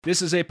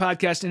This is a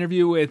podcast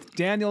interview with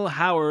Daniel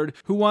Howard,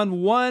 who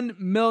won £1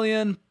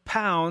 million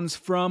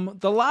from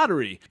the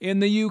lottery in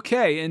the UK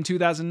in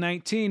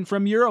 2019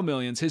 from Euro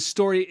Millions. His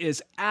story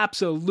is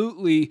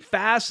absolutely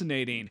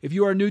fascinating. If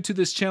you are new to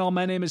this channel,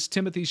 my name is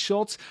Timothy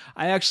Schultz.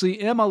 I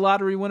actually am a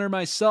lottery winner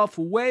myself.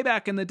 Way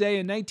back in the day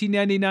in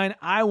 1999,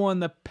 I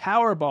won the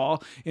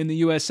Powerball in the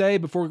USA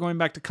before going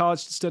back to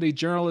college to study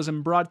journalism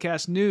and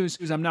broadcast news.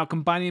 I'm now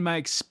combining my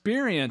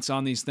experience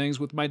on these things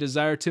with my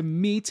desire to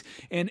meet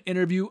and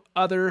interview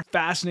other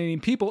fascinating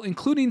people,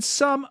 including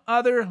some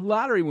other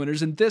lottery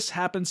winners, and this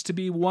happens to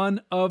be one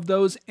of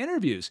those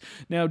interviews.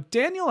 Now,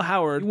 Daniel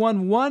Howard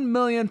won £1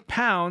 million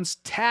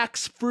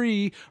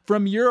tax-free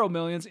from Euro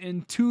Millions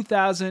in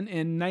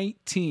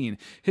 2019.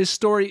 His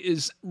story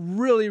is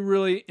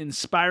really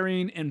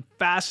inspiring and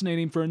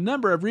fascinating for a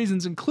number of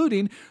reasons,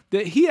 including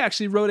that he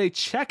actually wrote a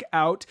check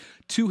out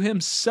to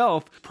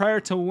himself prior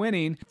to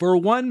winning for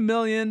 £1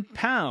 million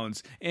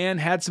and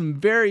had some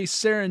very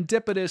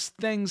serendipitous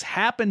things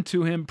happen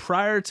to him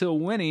prior to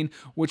winning,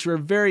 which were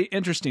very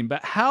interesting.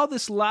 But how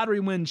this lottery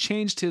win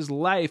changed his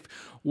life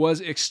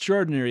was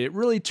extraordinary. It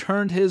really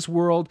turned his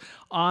world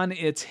on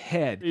its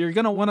head. You're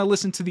going to want to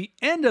listen to the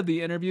end of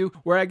the interview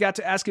where I got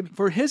to ask him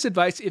for his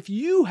advice if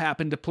you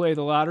happen to play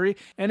the lottery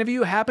and if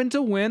you happen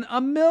to win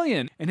 $1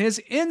 million. And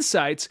his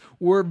insights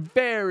were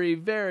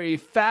very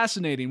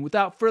fascinating.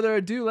 Without further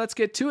ado, let's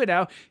get to it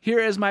now. Here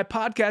is my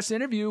podcast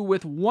interview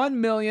with €1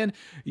 million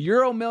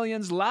Euro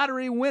Millions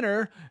lottery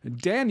winner,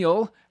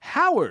 Daniel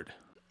Howard.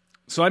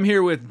 So I'm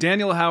here with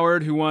Daniel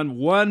Howard, who won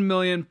 £1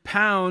 million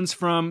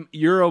from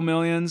Euro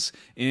Millions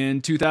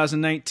in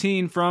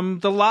 2019 from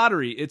the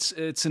lottery. It's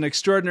an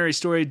extraordinary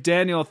story.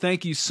 Daniel,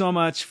 thank you so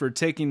much for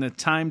taking the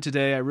time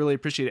today. I really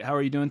appreciate it. How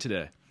are you doing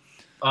today?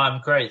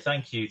 I'm great.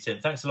 Thank you, Tim.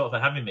 Thanks a lot for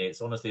having me.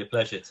 It's honestly a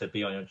pleasure to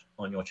be on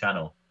your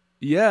channel.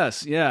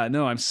 Yes. Yeah.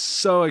 No, I'm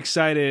so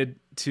excited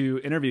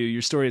to interview you.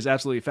 Your story is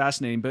absolutely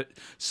fascinating. But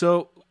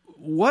so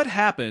what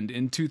happened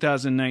in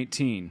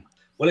 2019?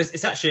 Well,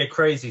 it's actually a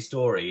crazy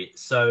story.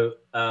 So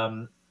I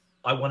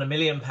won £1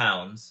 million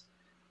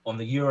on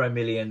the Euro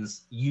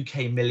Millions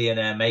UK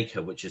Millionaire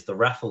Maker, which is the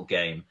raffle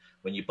game.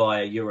 When you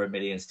buy a Euro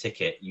Millions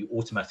ticket, you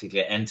automatically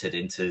get entered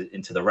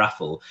into the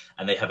raffle,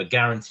 and they have a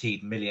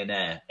guaranteed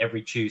millionaire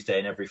every Tuesday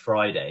and every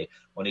Friday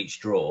on each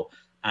draw.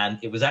 And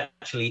it was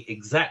actually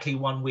exactly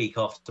 1 week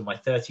after my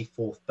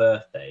 34th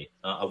birthday.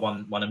 I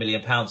won £1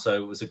 million,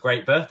 so it was a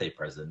great birthday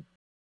present.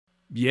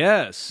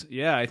 Yes.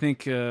 Yeah, I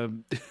think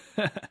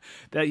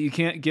that you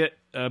can't get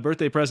a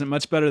birthday present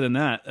much better than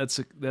that.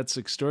 That's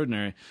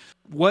extraordinary.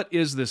 What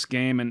is this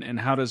game and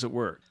how does it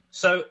work?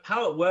 So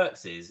how it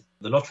works is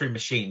the lottery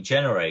machine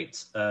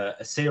generates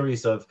a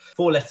series of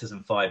 4 letters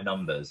and 5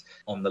 numbers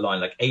on the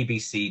line, like A, B,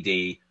 C,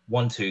 D,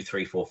 1, 2,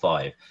 3, 4,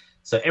 5.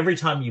 So every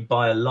time you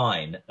buy a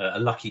line, a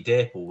lucky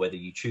dip, or whether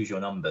you choose your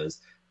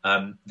numbers,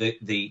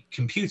 the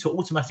computer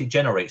automatically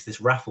generates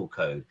this raffle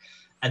code.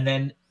 And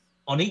then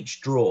on each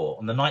draw,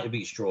 on the night of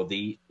each draw,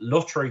 the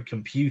lottery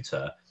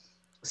computer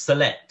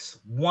selects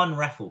one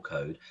raffle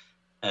code,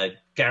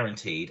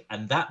 guaranteed,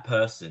 and that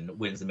person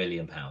wins £1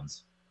 million.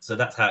 So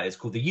that's how it's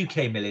called, the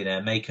UK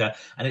Millionaire Maker.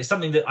 And it's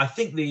something that I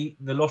think the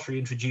lottery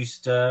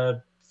introduced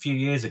a few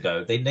years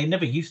ago. They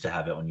never used to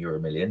have it on Euro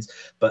Millions,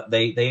 but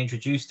they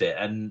introduced it.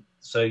 And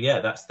so, yeah,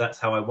 that's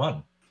how I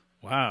won.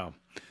 Wow.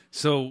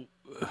 So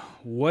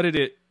what did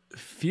it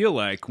feel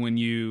like when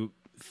you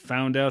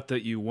found out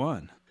that you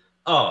won?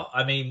 Oh,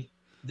 I mean,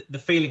 the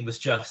feeling was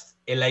just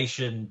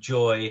elation,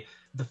 joy.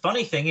 The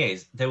funny thing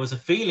is, there was a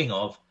feeling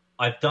of,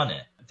 I've done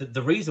it.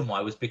 The reason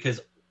why was because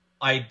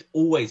I'd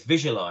always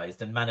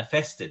visualized and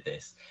manifested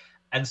this.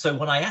 And so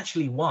when I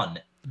actually won,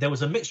 there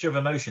was a mixture of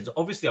emotions.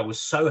 Obviously, I was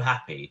so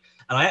happy.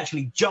 And I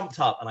actually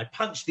jumped up and I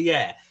punched the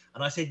air.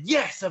 And I said,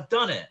 yes, I've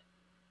done it.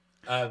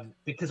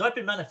 Because I've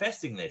been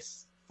manifesting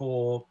this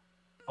for,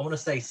 I want to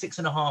say,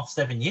 6.5,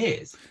 7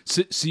 years.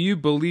 So you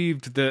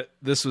believed that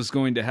this was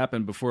going to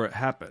happen before it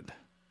happened?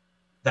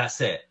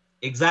 That's it.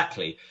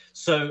 Exactly.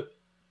 So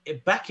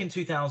back in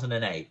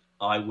 2008,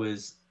 I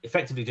was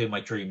effectively doing my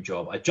dream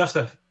job. I just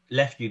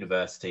left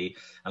university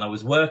and I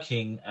was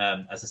working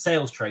as a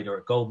sales trader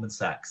at Goldman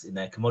Sachs in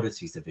their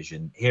commodities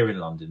division here in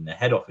London, their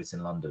head office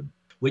in London,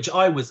 which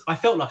I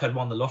felt like I'd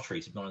won the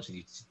lottery, to be honest with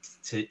you,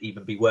 to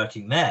even be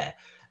working there.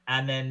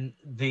 And then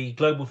the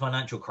global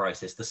financial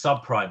crisis, the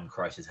subprime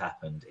crisis,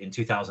 happened in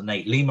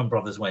 2008. Lehman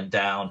Brothers went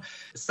down.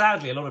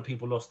 Sadly, a lot of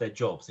people lost their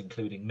jobs,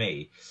 including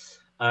me.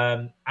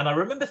 And I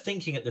remember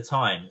thinking at the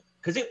time,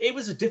 because it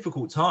was a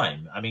difficult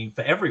time, I mean,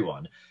 for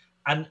everyone,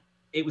 and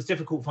it was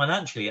difficult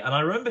financially. And I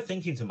remember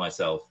thinking to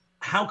myself,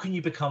 how can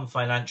you become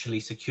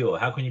financially secure?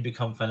 How can you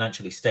become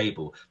financially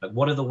stable? Like,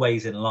 what are the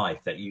ways in life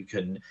that you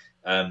can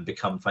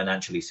become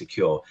financially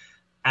secure?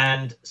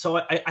 And so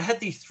I had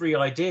these 3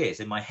 ideas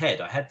in my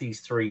head. I had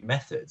these 3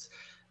 methods.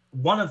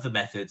 One of the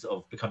methods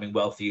of becoming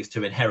wealthy is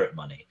to inherit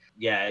money.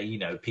 Yeah, you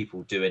know,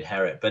 people do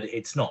inherit, but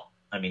it's not.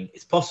 I mean,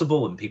 it's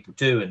possible and people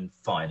do, and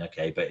fine,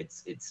 okay, but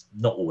it's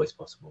not always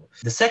possible.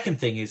 The second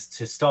thing is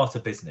to start a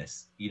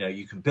business. You know,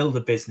 you can build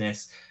a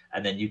business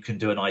and then you can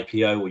do an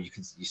IPO, or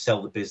you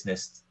sell the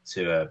business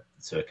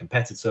a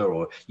competitor,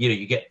 or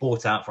you get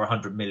bought out for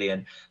 100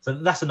 million. So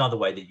that's another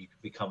way that you can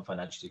become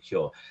financially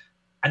secure.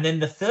 And then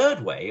the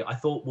third way, I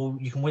thought, well,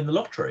 you can win the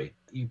lottery.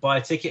 You buy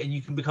a ticket and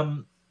you can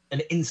become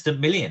an instant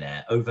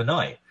millionaire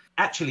overnight.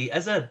 Actually,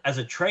 as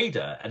a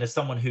trader and as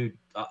someone who'd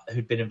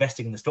been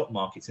investing in the stock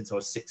market since I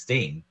was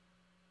 16,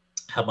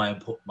 had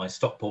my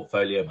stock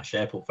portfolio, my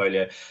share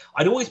portfolio,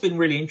 I'd always been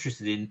really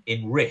interested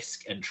in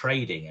risk and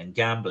trading and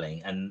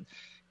gambling, and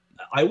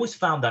I always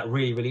found that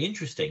really, really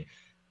interesting.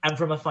 And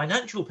from a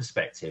financial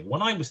perspective,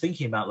 when I was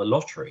thinking about the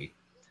lottery,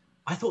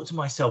 I thought to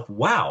myself,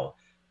 wow,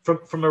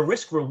 from a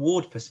risk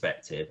reward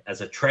perspective,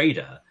 as a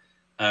trader,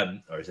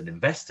 or as an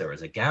investor,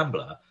 as a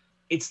gambler,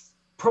 it's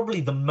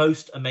probably the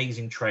most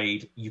amazing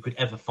trade you could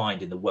ever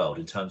find in the world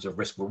in terms of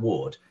risk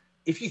reward.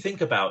 If you think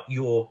about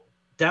your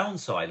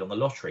downside on the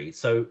lottery,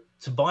 so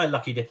to buy a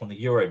lucky dip on the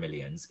Euro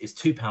Millions is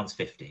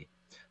 £2.50.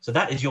 So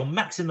that is your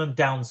maximum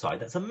downside.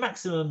 That's a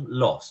maximum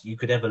loss you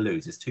could ever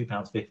lose, is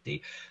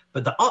 £2.50.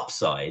 But the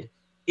upside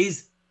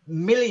is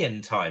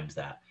million times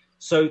that.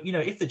 So,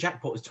 if the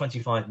jackpot was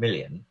 25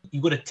 million,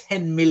 you've got a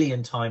 10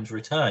 million times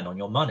return on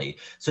your money.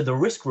 So the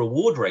risk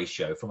reward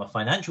ratio from a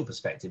financial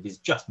perspective is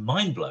just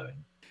mind blowing.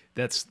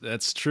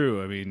 That's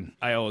true. I mean,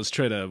 I always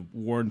try to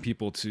warn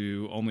people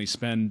to only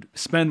spend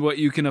what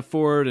you can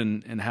afford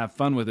and have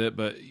fun with it.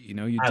 But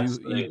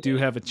you do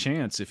have a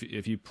chance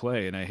if you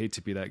play. And I hate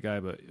to be that guy,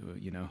 but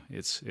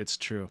it's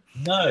true.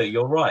 No,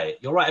 you're right.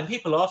 You're right. And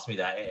people ask me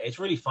that. It's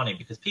really funny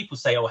because people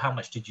say, "Oh, how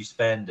much did you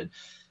spend?" And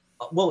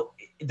well,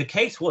 the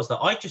case was that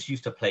I just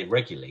used to play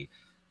regularly.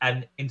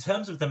 And in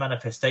terms of the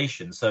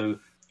manifestation, so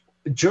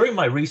during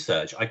my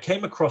research, I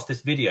came across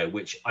this video,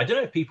 which I don't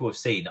know if people have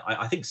seen.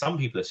 I think some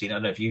people have seen it. I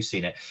don't know if you've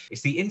seen it.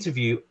 It's the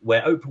interview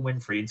where Oprah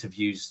Winfrey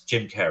interviews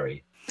Jim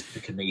Carrey,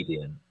 the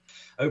comedian.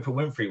 Oprah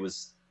Winfrey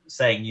was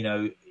saying,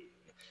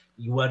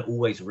 you weren't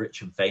always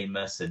rich and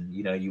famous, and,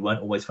 you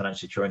weren't always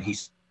financially secure. And he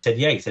said,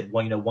 yeah, he said,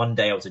 well, one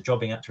day I was a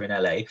jobbing actor in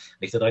LA. And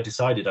he said, I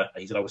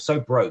was so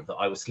broke that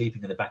I was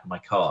sleeping in the back of my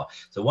car.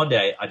 So one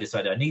day I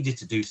decided I needed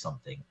to do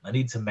something. I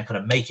needed to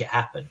make it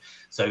happen.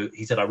 So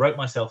he said, I wrote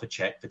myself a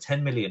check for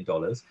 $10 million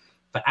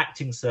for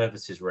acting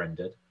services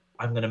rendered.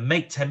 I'm going to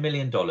make $10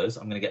 million. I'm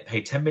going to get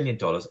paid $10 million,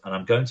 and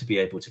I'm going to be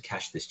able to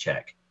cash this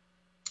check.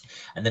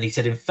 And then he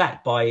said, in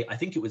fact, I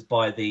think it was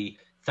by the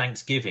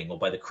Thanksgiving or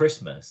by the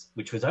Christmas,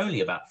 which was only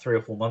about 3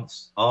 or 4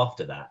 months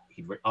after that,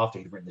 after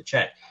he'd written the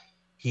check,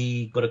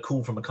 he got a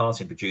call from a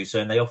casting producer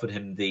and they offered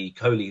him the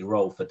co-lead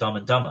role for Dumb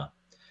and Dumber,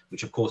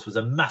 which of course was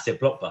a massive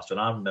blockbuster. And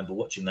I remember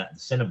watching that in the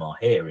cinema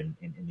here in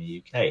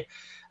the UK.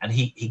 And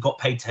he got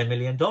paid $10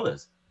 million.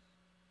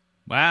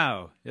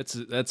 Wow.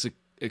 That's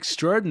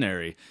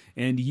extraordinary.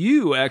 And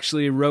you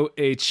actually wrote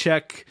a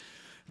check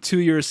to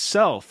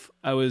yourself.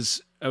 I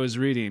was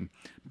reading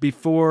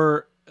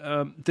before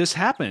this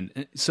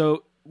happened.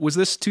 So was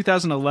this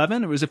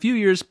 2011? It was a few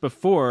years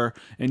before,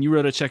 and you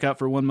wrote a check out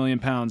for £1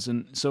 million.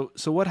 And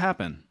so what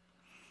happened?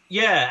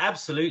 Yeah,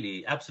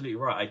 absolutely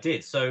right. I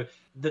did. So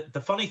the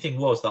funny thing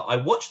was that I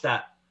watched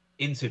that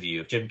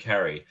interview of Jim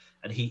Carrey,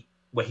 and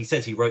where he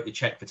says he wrote the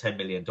check for $10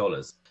 million.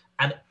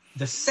 And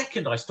the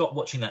second I stopped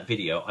watching that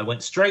video, I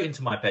went straight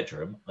into my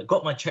bedroom. I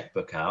got my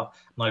checkbook out,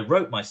 and I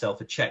wrote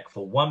myself a check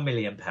for £1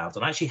 million.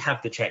 And I actually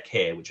have the check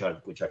here, which I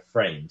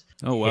framed.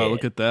 Oh wow! Here.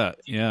 Look at that.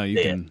 Yeah,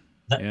 you can.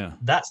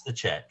 That's the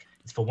check.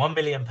 It's for £1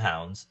 million.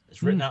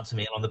 It's written out to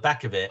me, and on the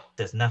back of it,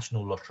 there's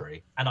National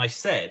Lottery. And I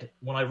said,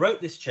 when I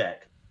wrote this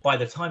check, by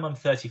the time I'm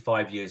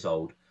 35 years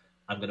old,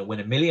 I'm going to win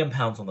 £1 million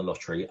on the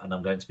lottery, and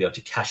I'm going to be able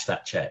to cash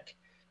that check.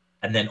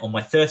 And then on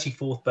my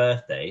 34th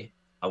birthday,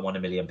 I won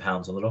 £1 million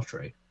on the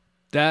lottery.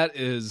 That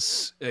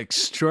is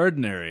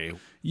extraordinary.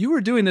 You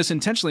were doing this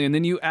intentionally, and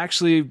then you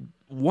actually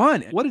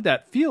won. What did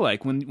that feel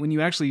like when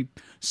you actually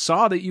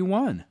saw that you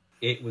won?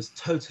 It was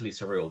totally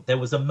surreal. There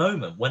was a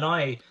moment when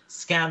I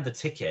scanned the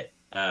ticket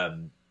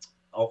on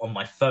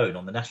my phone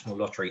on the National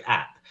Lottery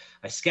app.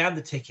 I scanned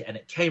the ticket and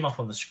it came up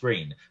on the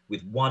screen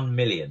with 1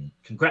 million.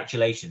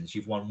 Congratulations,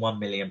 you've won £1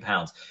 million.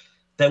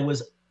 There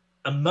was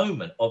a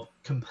moment of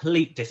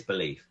complete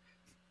disbelief.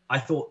 I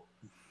thought,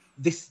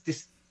 this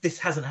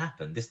hasn't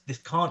happened. This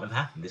can't have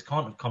happened. This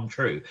can't have come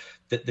true.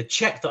 The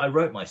check that I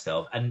wrote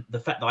myself, and the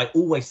fact that I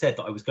always said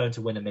that I was going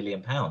to win £1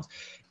 million.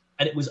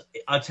 And it was,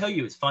 I tell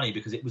you, it's funny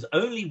because it was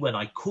only when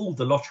I called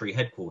the lottery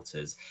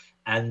headquarters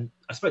and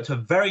I spoke to a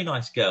very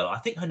nice girl. I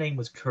think her name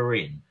was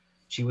Corinne.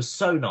 She was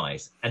so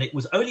nice. And it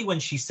was only when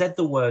she said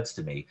the words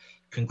to me,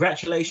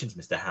 congratulations,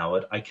 Mr.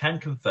 Howard. I can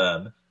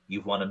confirm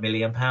you've won £1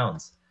 million.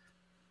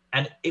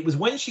 And it was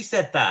when she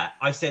said that,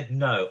 I said,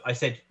 no. I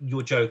said,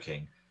 you're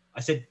joking. I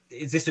said,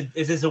 is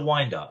this a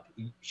wind up?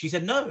 She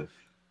said, no.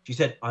 She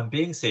said, I'm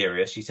being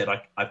serious. She said,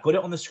 I've got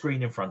it on the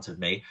screen in front of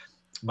me.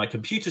 My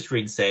computer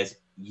screen says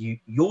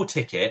your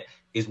ticket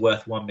is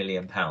worth £1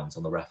 million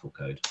on the raffle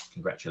code.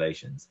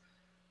 Congratulations.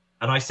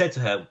 And I said to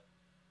her,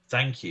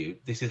 thank you.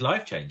 This is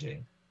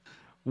life-changing.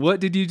 What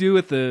did you do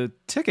with the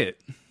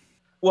ticket?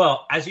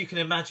 Well, as you can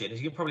imagine,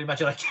 as you can probably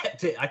imagine, I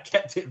kept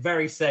it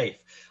very safe.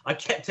 I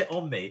kept it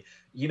on me.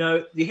 You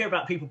know, you hear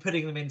about people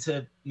putting them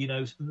into,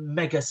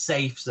 mega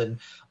safes, and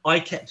I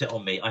kept it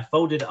on me. I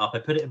folded it up, I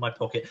put it in my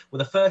pocket. Well,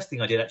 the first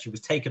thing I did actually was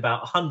take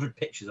about 100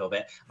 pictures of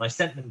it, and I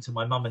sent them to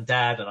my mum and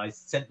dad, and I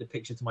sent the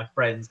picture to my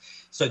friends,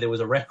 so there was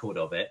a record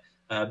of it.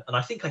 And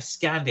I think I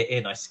scanned it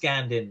in. I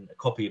scanned in a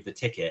copy of the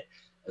ticket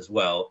as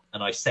well,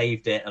 and I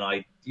saved it, and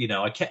I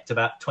kept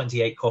about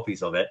 28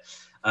 copies of it.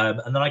 And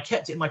then I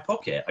kept it in my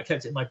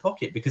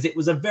pocket. Because it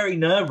was a very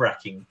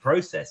nerve-wracking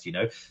process,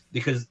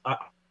 because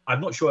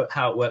I'm not sure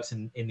how it works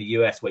in the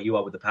US where you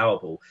are with the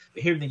Powerball,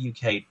 but here in the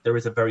UK, there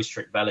is a very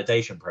strict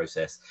validation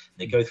process.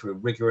 They go through a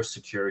rigorous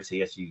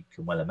security, as you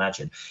can well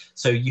imagine.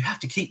 So you have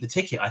to keep the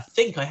ticket. I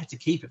think I had to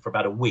keep it for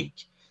about a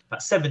week,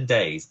 about 7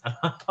 days. And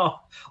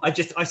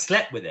I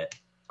slept with it.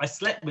 I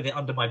slept with it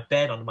under my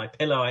bed, under my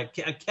pillow. I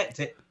kept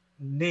it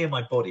near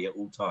my body at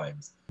all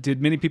times.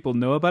 Did many people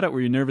know about it?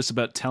 Were you nervous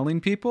about telling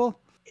people?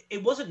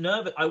 It wasn't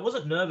nervous. I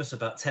wasn't nervous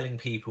about telling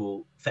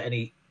people for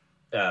any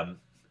kind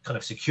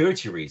of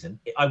security reason.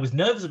 I was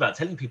nervous about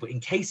telling people in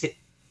case it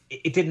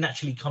didn't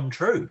actually come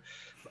true.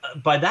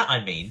 By that,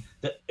 I mean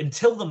that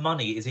until the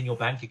money is in your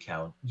bank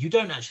account, you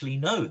don't actually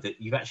know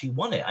that you've actually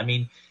won it. I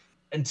mean,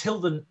 until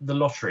the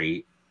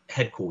lottery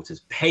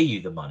headquarters pay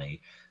you the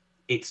money,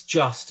 it's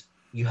just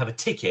you have a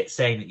ticket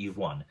saying that you've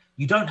won.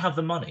 You don't have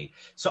the money.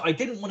 So I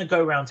didn't want to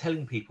go around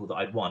telling people that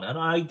I'd won, and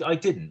I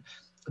didn't.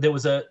 There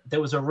was a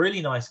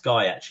really nice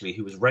guy actually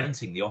who was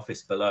renting the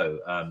office below.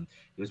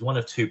 He was one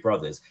of two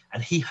brothers,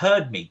 and he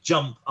heard me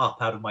jump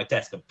up out of my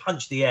desk and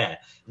punch the air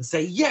and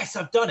say, "Yes,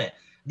 I've done it."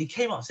 And he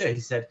came upstairs.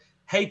 He said,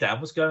 "Hey, Dan,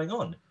 what's going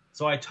on?"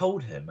 So I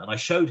told him, and I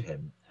showed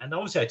him, and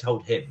obviously I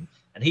told him,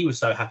 and he was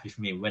so happy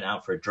for me. We went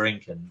out for a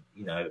drink and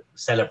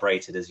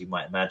celebrated, as you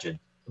might imagine.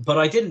 But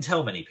I didn't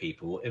tell many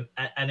people,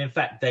 and in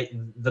fact,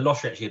 the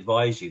lottery actually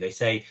advised you. They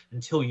say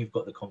until you've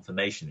got the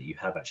confirmation that you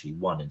have actually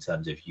won, in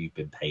terms of you've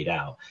been paid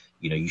out,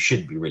 you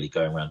shouldn't be really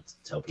going around to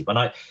tell people.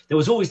 And there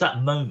was always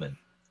that moment,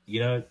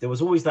 there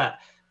was always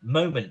that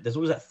moment. There's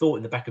always that thought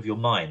in the back of your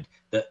mind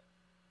that,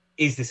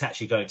 is this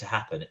actually going to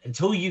happen?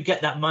 Until you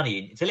get that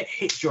money, until it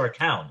hits your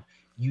account,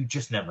 you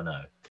just never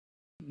know.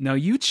 Now,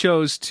 you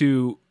chose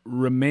to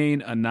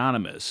remain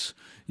anonymous.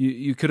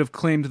 You could have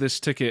claimed this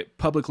ticket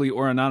publicly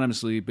or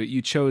anonymously, but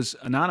you chose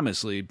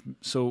anonymously.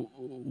 So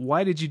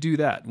why did you do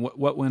that?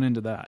 What went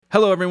into that?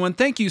 Hello, everyone.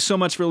 Thank you so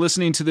much for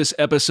listening to this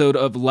episode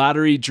of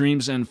Lottery,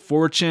 Dreams, and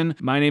Fortune.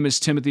 My name is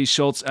Timothy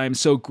Schultz. I'm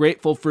so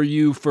grateful for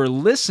you for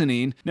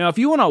listening. Now, if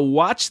you want to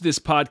watch this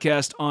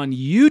podcast on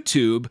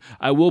YouTube,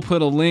 I will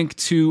put a link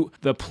to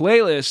the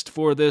playlist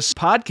for this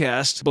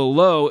podcast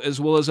below, as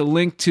well as a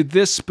link to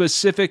this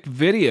specific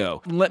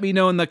video. Let me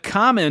know in the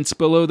comments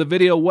below the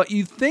video what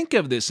you think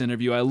of this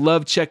interview. I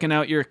love checking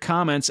out your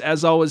comments.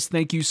 As always,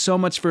 thank you so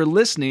much for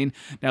listening.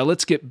 Now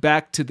let's get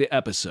back to the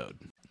episode.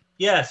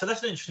 Yeah, so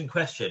that's an interesting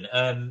question.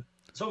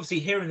 So obviously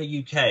here in the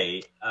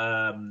UK,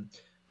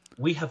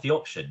 we have the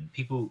option.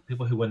 People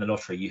who win the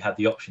lottery, you have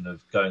the option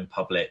of going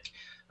public,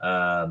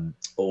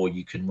 or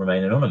you can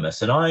remain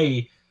anonymous. And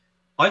I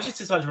just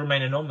decided to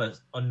remain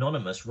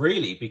anonymous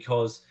really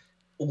because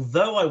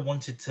although I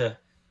wanted to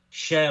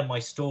share my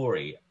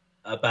story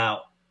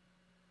about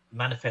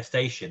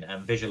manifestation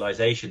and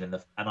visualization,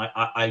 and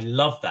I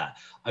love that.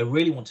 I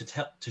really want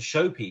to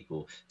show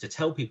people, to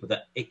tell people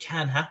that it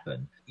can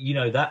happen.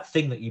 That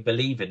thing that you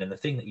believe in and the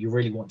thing that you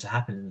really want to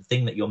happen and the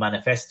thing that you're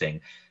manifesting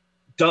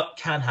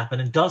can happen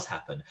and does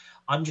happen.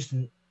 I'm just,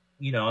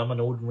 I'm an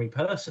ordinary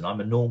person.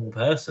 I'm a normal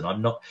person.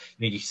 I'm not,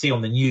 you see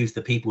on the news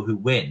the people who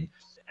win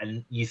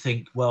and you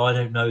think, well, I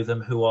don't know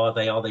them. Who are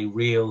they? Are they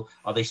real?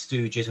 Are they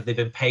stooges? Have they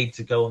been paid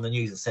to go on the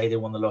news and say they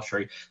won the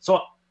lottery?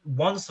 So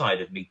one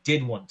side of me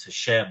did want to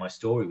share my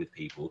story with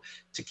people,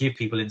 to give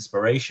people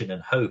inspiration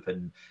and hope,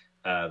 and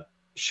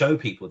show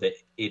people that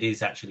it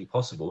is actually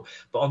possible.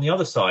 But on the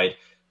other side,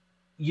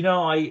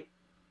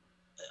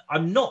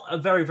 I'm not a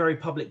very, very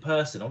public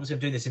person. Obviously, I'm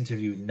doing this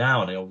interview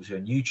now and obviously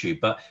on YouTube,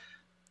 but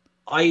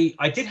I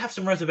did have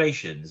some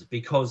reservations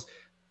because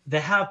there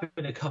have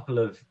been a couple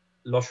of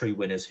lottery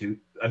winners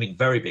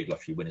very big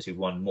lottery winners who've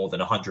won more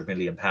than £100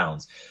 million,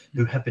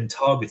 who have been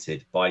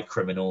targeted by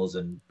criminals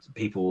and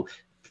people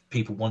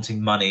wanting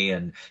money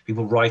and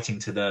people writing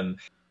to them.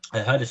 I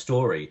heard a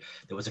story.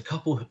 There was a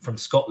couple from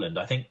Scotland,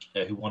 I think,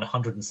 who won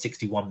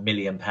 £161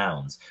 million,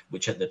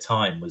 which at the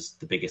time was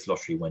the biggest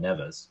lottery win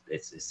ever.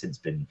 It's since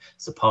been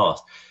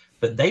surpassed.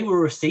 But they were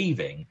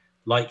receiving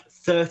like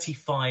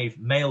 35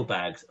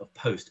 mailbags of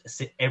post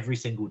every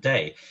single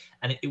day.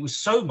 And it was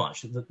so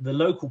much that the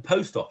local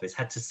post office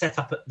had to set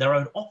up their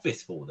own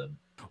office for them.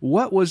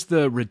 What was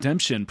the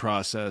redemption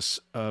process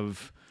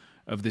of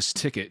this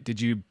ticket? Did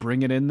you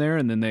bring it in there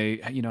and then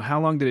how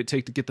long did it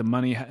take to get the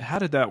money? How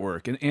did that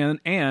work? And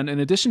in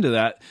addition to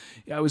that,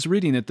 I was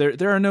reading that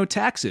there are no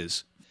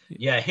taxes.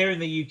 Yeah, here in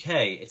the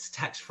UK, it's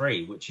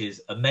tax-free, which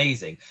is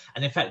amazing.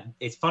 And in fact,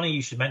 it's funny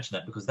you should mention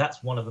that because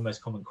that's one of the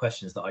most common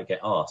questions that I get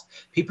asked.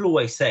 People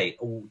always say,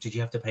 "Oh, did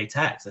you have to pay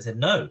tax?" I said,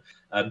 "No."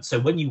 So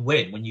when you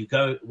win, when you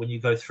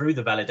go through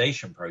the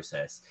validation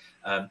process,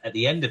 at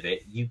the end of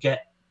it, you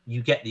get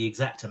the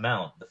exact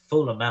amount, the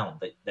full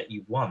amount that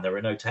you've won. There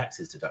are no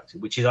taxes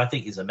deducted, which I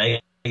think is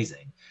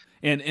amazing.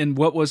 And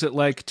what was it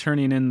like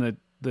turning in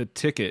the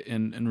ticket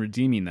and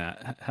redeeming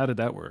that? How did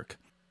that work?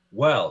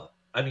 Well,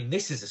 I mean,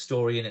 this is a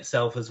story in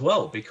itself as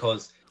well,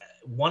 because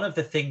one of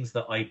the things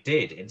that I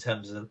did in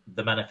terms of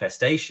the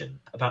manifestation,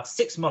 about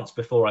 6 months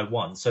before I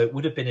won, so it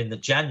would have been in the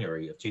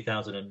January of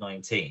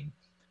 2019,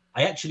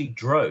 I actually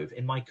drove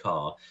in my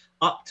car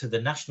up to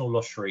the National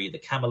Lottery, the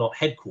Camelot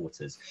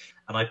headquarters,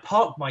 and I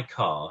parked my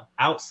car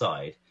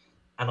outside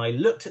and I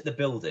looked at the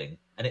building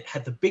and it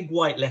had the big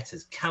white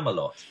letters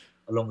Camelot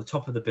along the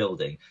top of the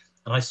building.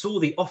 And I saw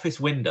the office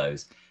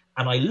windows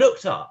and I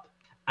looked up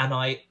and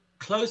I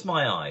closed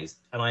my eyes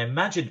and I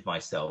imagined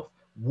myself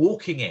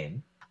walking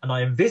in and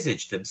I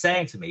envisaged them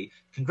saying to me,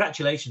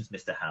 "Congratulations,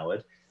 Mr.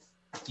 Howard,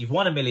 you've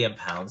won £1 million.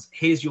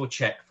 Here's your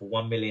check for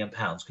 £1 million.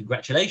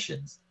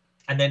 Congratulations."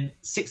 And then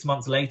 6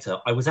 months later,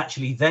 I was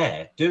actually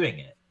there doing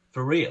it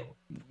for real.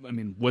 I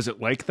mean, was it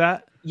like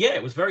that? Yeah,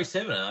 it was very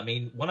similar. I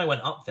mean, when I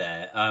went up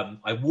there,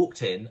 I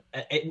walked in.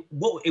 It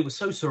was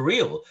so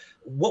surreal.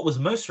 What was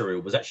most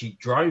surreal was actually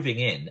driving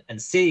in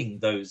and seeing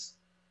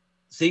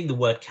the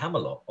word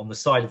Camelot on the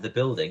side of the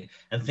building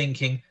and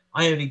thinking,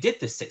 I only did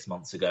this 6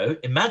 months ago,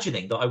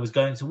 imagining that I was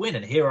going to win,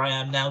 and here I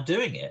am now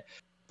doing it.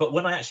 But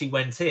when I actually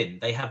went in,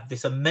 they have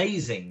this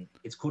amazing.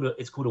 It's called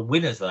a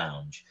winner's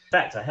lounge. In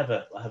fact, I have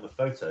a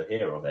photo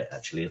here of it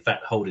actually. In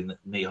fact, holding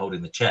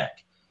the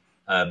check.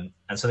 And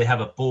so they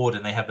have a board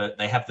and they have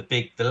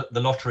the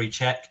lottery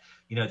check,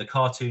 you know, the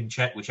cartoon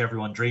check, which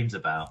everyone dreams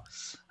about,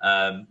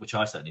 which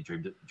I certainly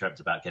dreamt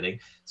about getting.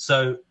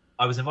 So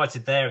I was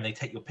invited there and they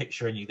take your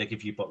picture and they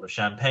give you a bottle of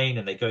champagne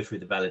and they go through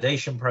the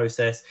validation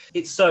process.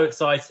 It's so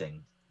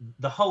exciting.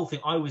 The whole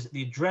thing,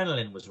 the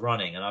adrenaline was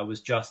running and I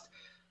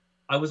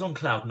was on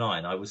cloud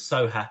nine. I was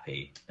so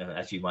happy,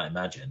 as you might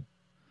imagine,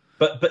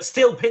 but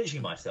still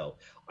pinching myself.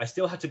 I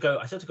still had to go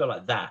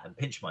like that and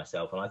pinch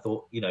myself. And I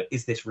thought, you know,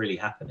 is this really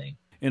happening?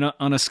 And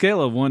on a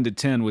scale of 1 to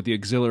 10, with the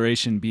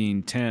exhilaration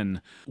being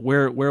 10,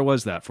 where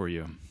was that for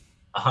you?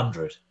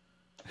 100.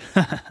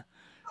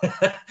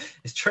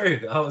 It's true.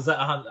 I was at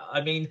 100.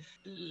 I mean,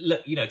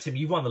 look, you know, Tim,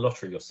 you've won the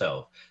lottery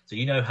yourself, so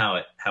you know how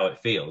it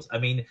feels. I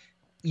mean,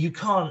 you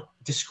can't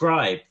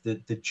describe the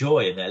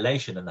joy and the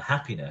elation and the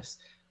happiness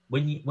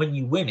when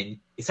you win and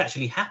it's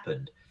actually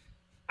happened.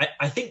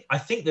 I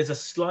think there's a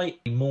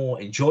slightly more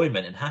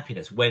enjoyment and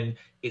happiness when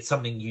it's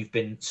something you've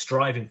been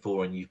striving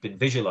for and you've been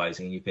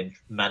visualizing and you've been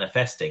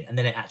manifesting, and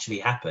then it actually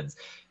happens.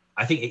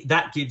 I think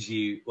that gives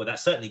you, well, that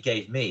certainly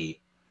gave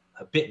me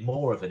a bit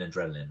more of an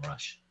adrenaline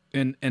rush.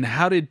 And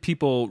how did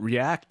people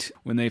react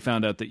when they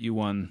found out that you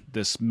won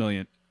this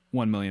 £1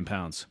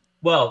 million?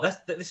 Well,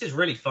 this is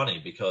really funny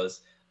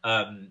because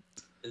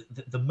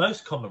the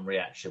most common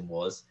reaction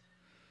was,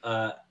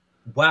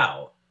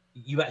 "Wow,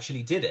 you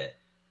actually did it."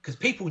 Because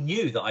people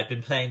knew that I'd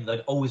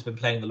always been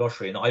playing the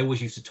lottery, and I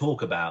always used to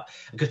talk about,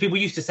 because people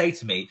used to say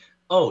to me,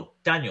 "Oh,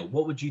 Daniel,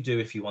 what would you do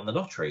if you won the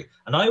lottery?"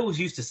 And I always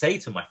used to say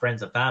to my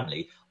friends and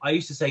family, I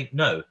used to say,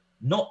 "No,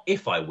 not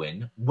if I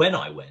win, when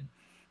I win."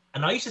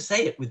 And I used to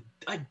say it with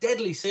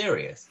deadly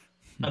serious,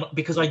 and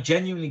because I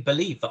genuinely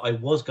believed that I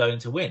was going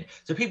to win.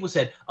 So people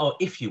said, "Oh,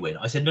 if you win."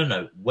 I said,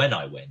 no, when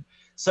I win.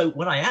 So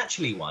when I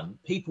actually won,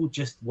 people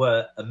just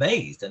were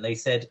amazed, and they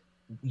said,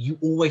 "You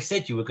always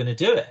said you were going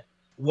to do it."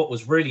 What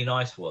was really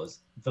nice was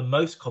the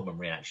most common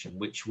reaction,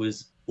 which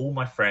was all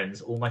my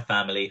friends, all my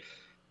family,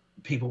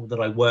 people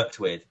that I worked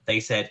with, they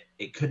said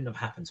it couldn't have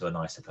happened to a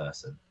nicer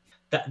person.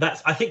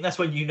 I think that's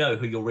when you know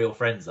who your real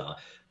friends are.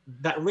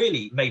 That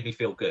really made me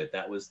feel good.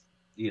 That was,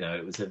 you know,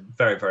 it was a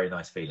very, very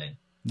nice feeling.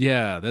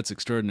 Yeah, that's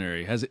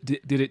extraordinary.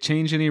 Did it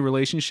change any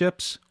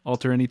relationships,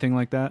 alter anything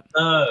like that?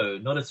 No,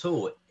 not at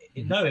all.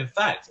 No, in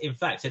fact,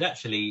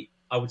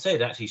 I would say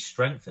it actually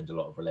strengthened a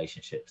lot of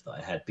relationships that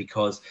I had,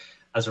 because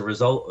as a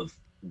result of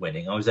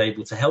winning, I was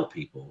able to help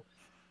people.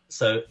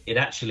 So it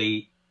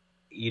actually,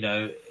 you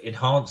know,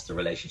 enhanced the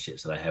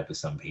relationships that I had with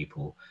some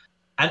people.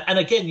 And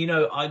again, you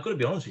know, I've got to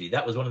be honest with you,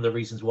 that was one of the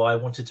reasons why I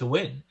wanted to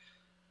win.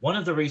 One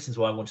of the reasons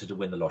why I wanted to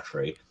win the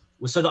lottery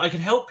was so that I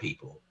can help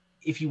people.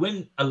 If you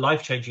win a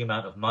life-changing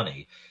amount of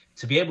money,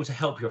 to be able to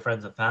help your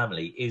friends and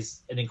family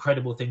is an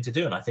incredible thing to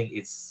do. And I think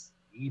it's,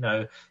 you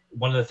know,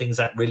 one of the things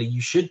that really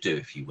you should do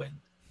if you win.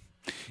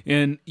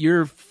 And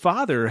your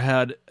father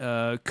had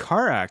a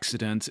car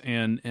accident,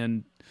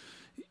 and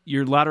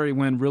your lottery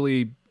win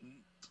really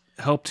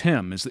helped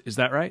him. Is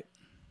that right?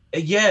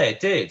 Yeah, it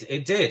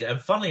did. And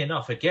funnily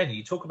enough, again,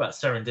 you talk about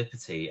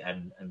serendipity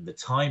and the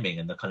timing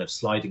and the kind of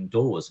sliding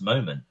doors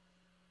moment.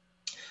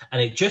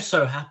 And it just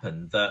so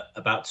happened that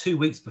about 2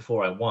 weeks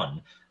before I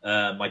won,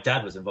 my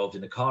dad was involved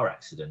in a car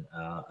accident.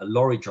 A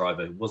lorry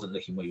driver who wasn't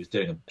looking what he was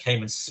doing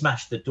came and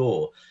smashed the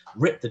door,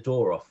 ripped the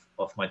door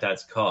off my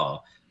dad's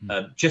car,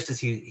 just as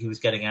he was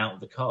getting out of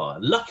the car.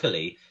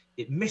 Luckily,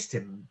 it missed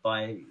him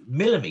by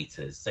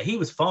millimeters. So he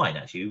was fine,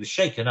 actually. He was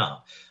shaken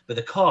up, but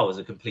the car was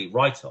a complete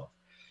write-off.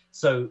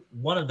 So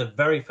one of the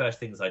very first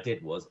things I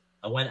did was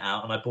I went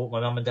out and I bought my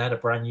mum and dad a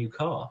brand new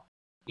car,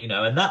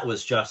 and that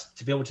was just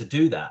to be able to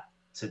do that,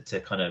 to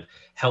kind of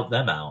help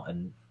them out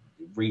and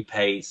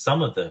repay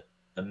some of the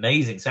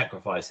amazing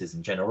sacrifices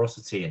and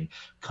generosity and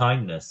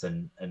kindness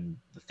and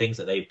the things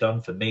that they've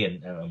done for me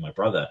and my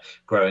brother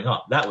growing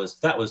up. That was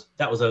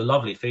a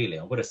lovely feeling.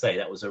 I've got to say,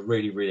 that was a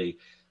really, really,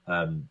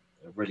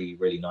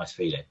 really nice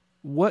feeling.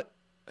 What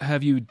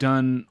have you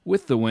done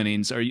with the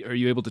winnings? Are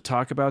you able to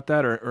talk about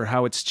that, or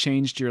how it's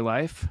changed your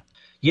life?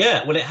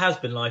 Yeah, well, it has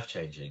been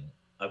life-changing.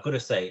 I've got to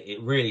say,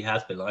 it really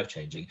has been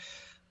life-changing.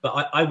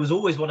 But I was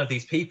always one of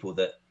these people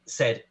that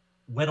said,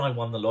 when I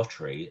won the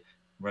lottery,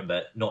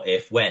 remember, not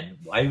if, when,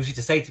 I always used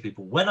to say to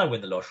people, when I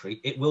win the lottery,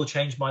 it will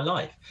change my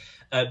life.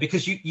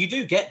 Because you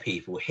do get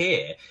people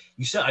here.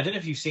 I don't know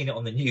if you've seen it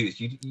on the news.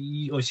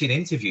 You always seen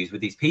interviews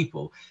with these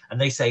people, and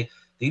they say,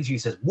 the interview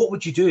says, what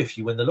would you do if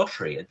you win the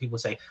lottery? And people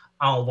say,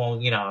 oh, well,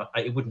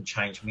 it wouldn't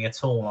change me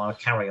at all. I would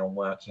carry on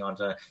working. I'd,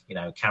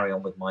 carry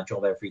on with my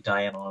job every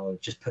day, and I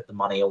would just put the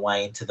money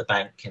away into the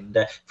bank and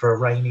for a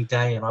rainy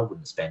day, and I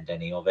wouldn't spend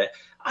any of it.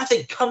 I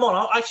think, come on.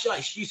 I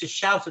used to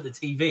shout at the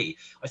TV.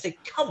 I say,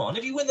 come on,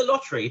 if you win the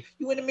lottery,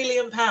 you win £1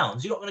 million.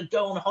 You're not going to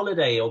go on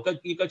holiday or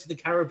you go to the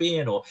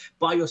Caribbean or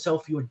buy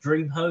yourself your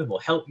dream home or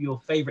help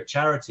your favorite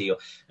charity. Or,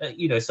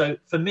 so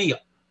for me,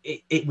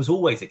 it was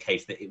always a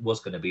case that it was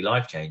going to be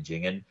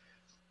life-changing. And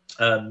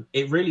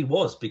it really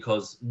was,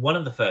 because one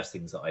of the first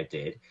things that I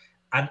did,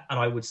 and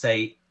I would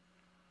say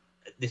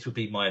this would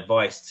be my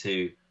advice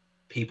to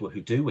people who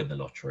do win the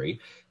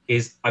lottery,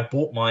 is I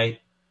bought my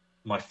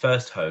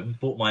first home,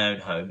 bought my own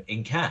home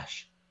in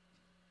cash,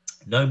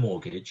 no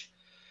mortgage.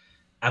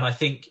 And I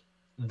think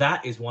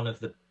that is one of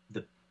the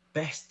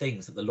best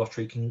things that the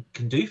lottery can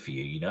do for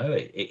you.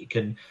 It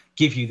can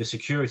give you the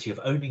security of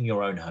owning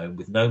your own home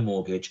with no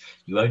mortgage.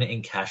 You own it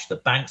in cash. The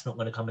bank's not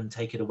going to come and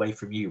take it away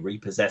from you,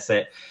 repossess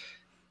it.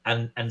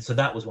 And so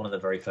that was one of the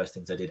very first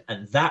things I did.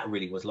 And that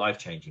really was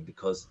life-changing,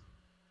 because,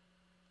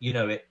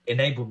 it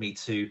enabled me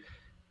to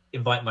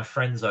invite my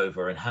friends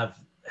over and have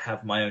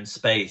my own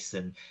space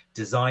and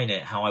design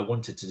it how I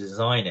wanted to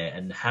design it,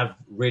 and have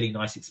really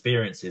nice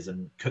experiences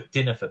and cook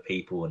dinner for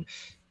people, and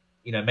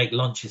make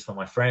lunches for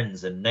my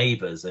friends and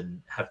neighbors,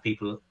 and have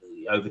people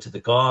over to the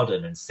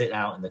garden and sit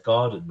out in the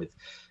garden with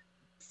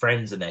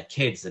friends and their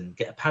kids, and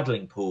get a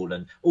paddling pool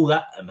and all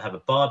that, and have a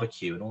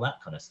barbecue and all that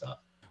kind of stuff.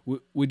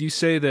 Would you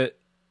say that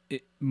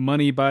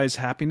money buys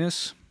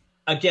happiness?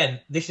 Again,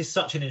 this is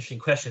such an interesting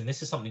question.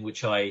 This is something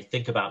which I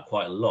think about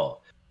quite a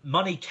lot.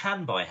 Money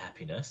can buy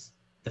happiness.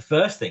 The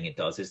first thing it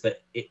does is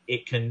that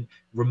it can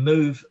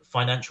remove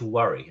financial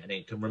worry, and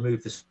it can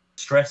remove the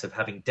stress of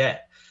having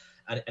debt.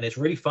 And it's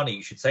really funny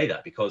you should say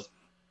that, because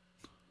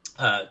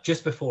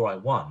just before I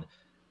won,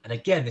 and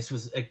again, this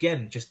was,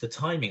 just the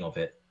timing of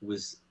it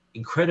was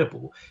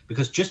incredible,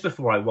 because just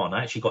before I won,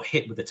 I actually got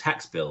hit with a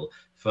tax bill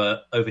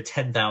for over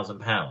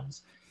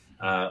 £10,000,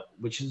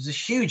 which is a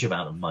huge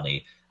amount of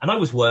money. And I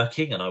was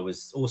working, and I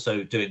was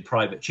also doing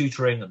private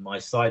tutoring and my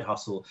side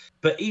hustle.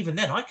 But even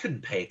then, I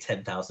couldn't pay a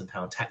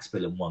 £10,000 tax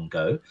bill in one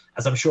go,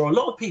 as I'm sure a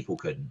lot of people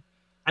couldn't.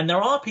 And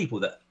there are people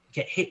that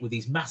get hit with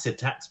these massive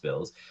tax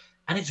bills,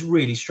 and it's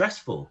really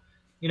stressful.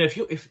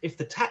 If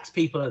the tax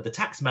people, the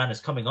tax man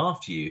is coming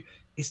after you,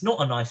 it's not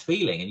a nice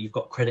feeling. And you've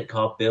got credit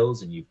card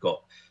bills, and you've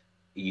got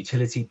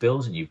utility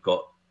bills, and you've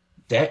got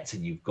debt,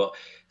 and you've got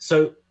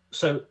so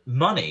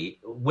money,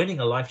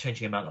 winning a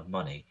life-changing amount of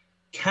money,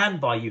 can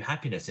buy you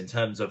happiness in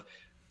terms of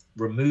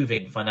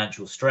removing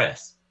financial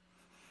stress.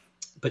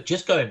 But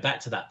just going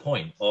back to that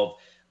point of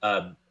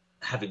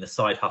having the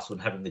side hustle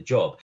and having the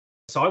job.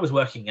 So I was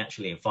working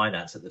actually in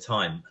finance at the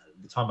time.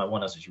 The time I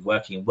won, I was actually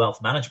working in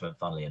wealth management,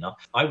 funnily enough.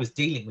 I was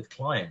dealing with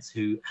clients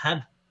who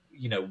had,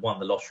 won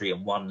the lottery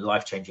and won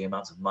life-changing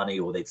amounts of money,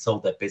 or they'd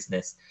sold their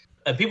business.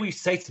 And people used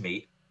to say to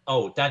me,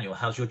 oh, Daniel,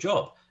 how's your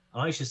job?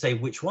 And I used to say,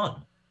 which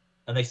one?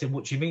 And they said,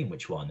 what do you mean,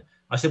 which one?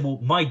 I said, well,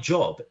 my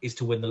job is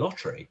to win the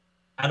lottery.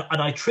 And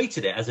I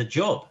treated it as a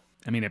job.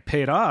 I mean, it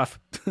paid off.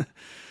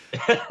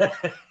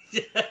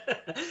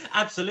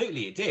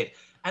 Absolutely, it did.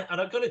 And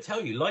I've got to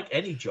tell you, like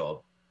any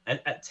job,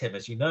 at Tim,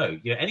 as you know,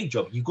 any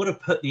job, you've got to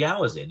put the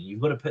hours in,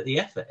 you've got to put the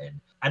effort in.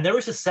 And there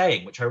is a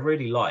saying which I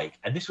really like,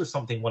 and this was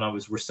something when I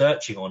was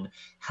researching on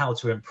how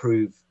to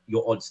improve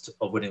your odds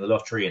of winning the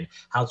lottery and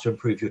how to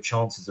improve your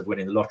chances of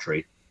winning the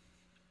lottery.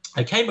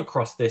 I came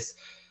across this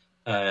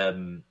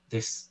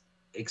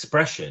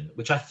expression,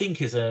 which I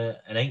think is an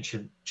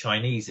ancient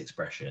Chinese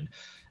expression,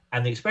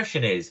 and the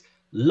expression is,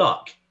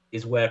 luck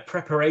is where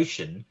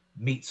preparation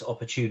meets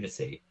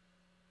opportunity.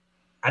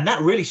 And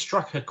that really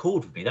struck a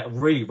chord with me. That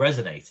really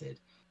resonated.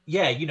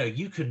 Yeah,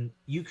 you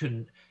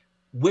can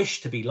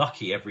wish to be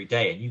lucky every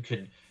day, and you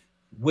can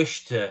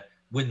wish to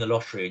win the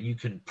lottery, and you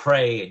can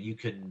pray, and you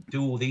can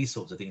do all these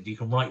sorts of things. You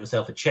can write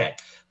yourself a check.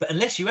 But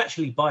unless you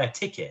actually buy a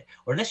ticket,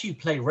 or unless you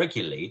play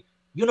regularly,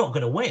 you're not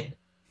going to win.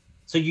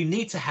 So you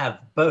need to have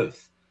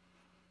both.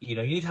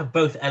 You need to have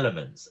both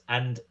elements.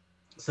 And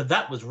so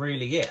that was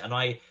really it. And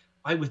I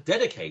I was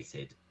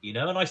dedicated, you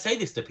know, and I say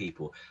this to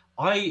people.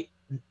 I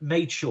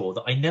made sure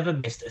that I never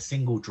missed a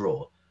single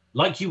draw.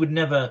 Like you would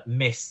never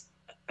miss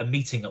a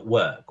meeting at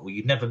work, or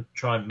you'd never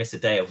try and miss a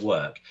day of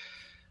work.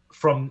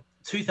 From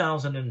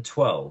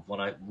 2012, when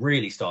I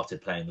really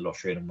started playing the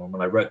lottery and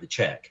when I wrote the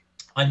check,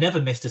 I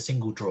never missed a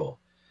single draw.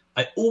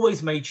 I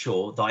always made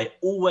sure that I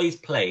always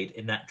played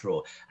in that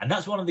draw. And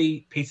that's one of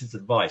the pieces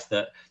of advice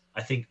that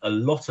I think a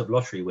lot of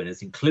lottery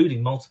winners,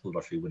 including multiple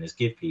lottery winners,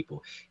 give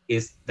people,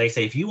 is they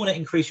say, if you want to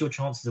increase your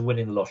chances of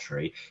winning the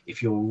lottery,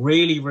 if you're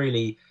really,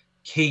 really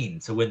keen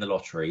to win the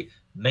lottery,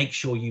 make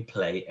sure you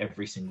play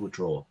every single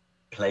draw.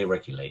 Play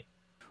regularly.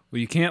 Well,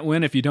 you can't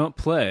win if you don't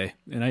play.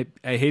 And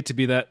I hate to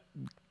be that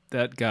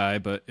guy,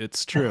 but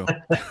it's true.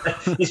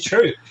 It's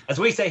true. As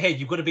we say, hey,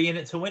 you've got to be in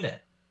it to win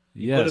it.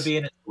 You've got to be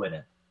in it to win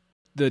it.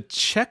 The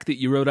check that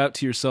you wrote out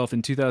to yourself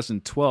in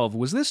 2012,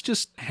 was this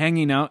just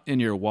hanging out in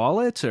your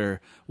wallet,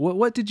 or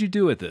what did you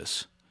do with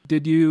this?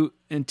 Did you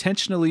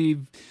intentionally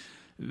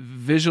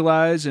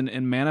visualize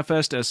and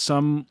manifest as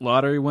some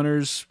lottery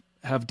winners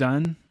have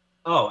done?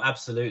 Oh,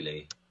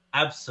 absolutely.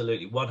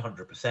 Absolutely.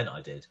 100%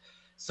 I did.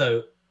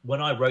 So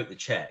when I wrote the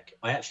check,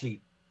 I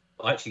actually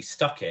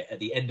stuck it at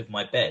the end of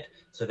my bed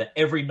so that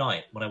every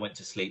night when I went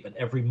to sleep and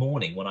every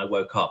morning when I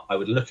woke up, I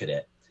would look at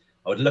it.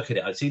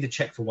 I'd see the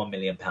check for £1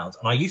 million, and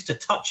I used to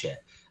touch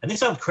it. And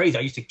this sounds crazy.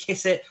 I used to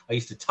kiss it. I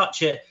used to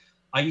touch it.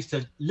 I used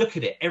to look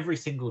at it every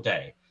single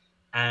day.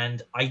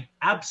 And I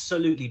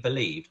absolutely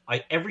believed,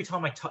 every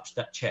time I touched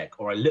that check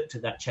or I looked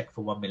at that check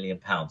for £1 million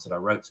that I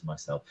wrote to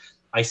myself,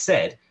 I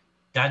said,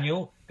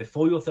 Daniel,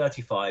 before you're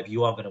 35,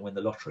 you are going to win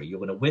the lottery. You're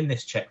going to win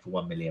this check for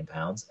 £1 million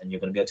and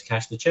you're going to be able to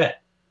cash the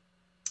check.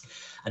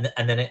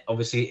 And then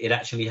it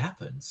actually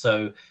happened.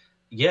 So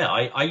yeah,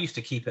 I used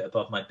to keep it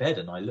above my bed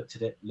and I looked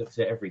at it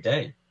every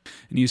day.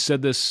 And you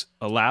said this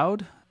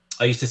aloud?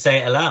 I used to say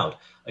it aloud.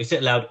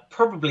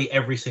 Probably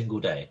every single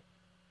day.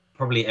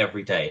 Probably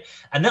every day.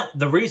 And that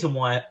the reason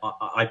why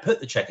I put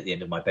the check at the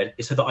end of my bed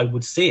is so that I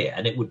would see it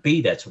and it would be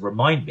there to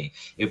remind me.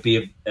 It would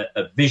be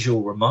a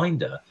visual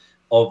reminder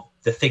of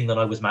the thing that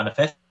I was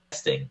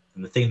manifesting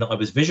and the thing that I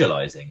was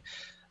visualizing.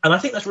 And I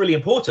think that's really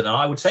important. And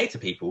I would say to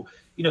people,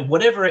 you know,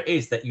 whatever it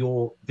is that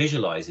you're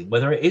visualizing,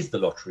 whether it is the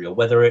lottery or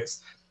whether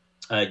it's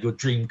your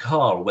dream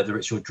car, or whether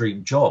it's your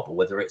dream job, or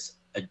whether it's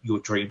your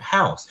dream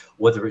house,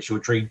 whether it's your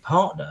dream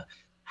partner,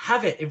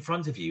 have it in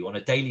front of you on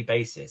a daily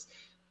basis.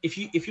 If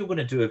you're going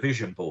to do a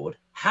vision board,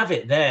 have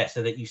it there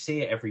so that you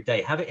see it every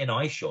day. Have it in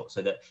eyeshot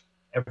so that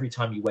every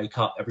time you wake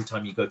up, every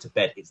time you go to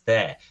bed, it's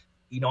there.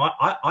 You know,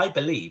 I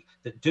believe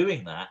that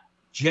doing that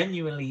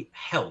genuinely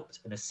helped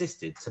and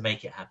assisted to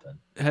make it happen.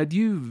 Had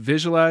you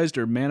visualized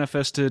or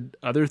manifested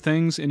other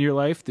things in your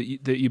life that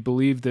you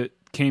believe that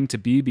came to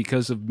be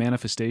because of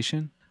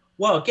manifestation?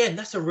 Well, again,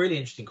 that's a really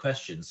interesting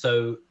question.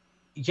 So,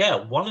 yeah,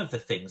 one of the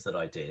things that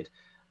I did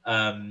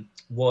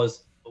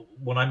was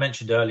when I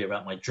mentioned earlier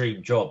about my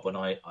dream job, when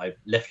I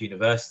left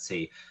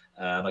university,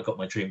 I got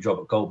my dream job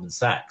at Goldman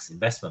Sachs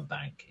Investment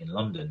Bank in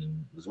London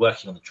and was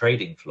working on the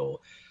trading floor.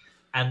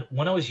 And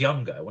when I was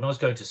younger, when I was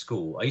going to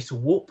school, I used to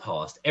walk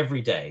past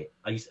every day.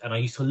 I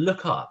used to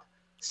look up,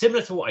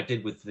 similar to what I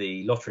did with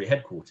the lottery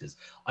headquarters.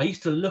 I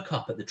used to look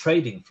up at the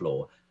trading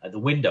floor at the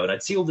window, and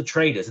I'd see all the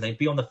traders, and they'd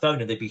be on the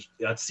phone, and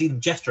I'd see them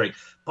gesturing,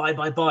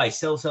 buy,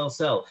 sell,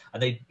 sell,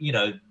 and they, you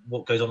know,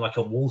 what goes on like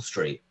on Wall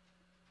Street.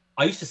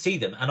 I used to see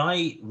them, and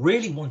I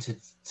really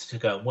wanted to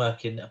go and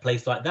work in a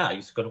place like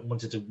that.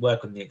 Wanted to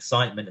work on the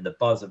excitement and the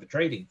buzz of a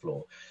trading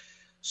floor.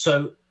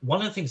 So one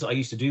of the things that I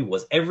used to do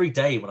was every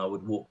day when I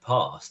would walk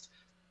past,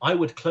 I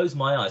would close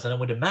my eyes and I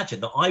would imagine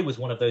that I was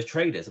one of those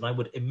traders, and I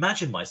would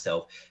imagine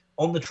myself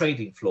on the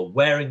trading floor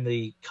wearing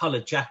the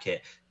colored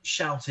jacket,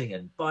 shouting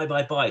and buy,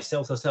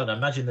 sell, sell. And I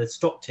imagine the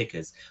stock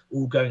tickers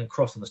all going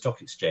across on the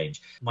stock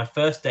exchange. My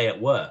first day at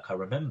work, I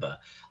remember,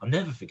 I'll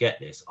never forget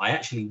this. I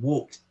actually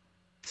walked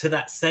to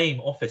that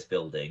same office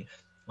building.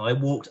 I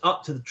walked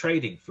up to the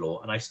trading floor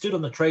and I stood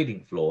on the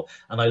trading floor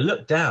and I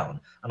looked down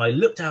and I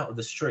looked out of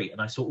the street and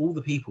I saw all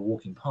the people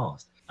walking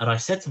past. And I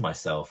said to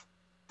myself,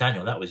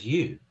 Daniel, that was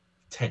you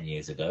 10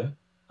 years ago.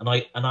 And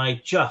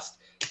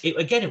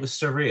it was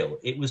surreal.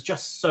 It was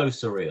just so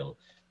surreal.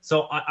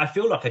 So I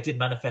feel like I did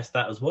manifest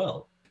that as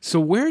well.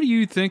 So where do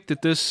you think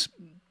that this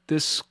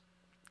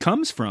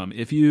comes from?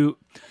 If you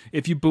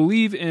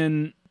believe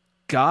in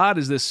God,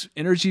 is this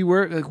energy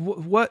work? Like,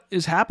 what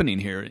is happening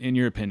here, in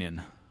your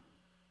opinion?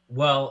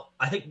 Well,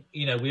 I think,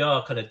 you know, we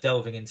are kind of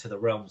delving into the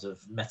realms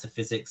of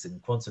metaphysics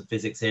and quantum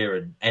physics here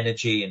and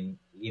energy and,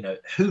 you know,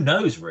 who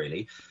knows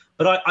really.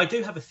 But I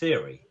do have a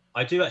theory.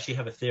 I do actually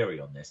have a theory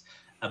on this.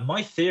 And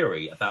my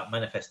theory about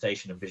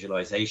manifestation and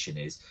visualization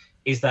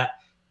is that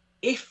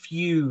if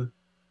you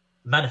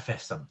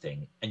manifest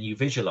something and you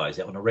visualize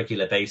it on a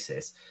regular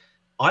basis,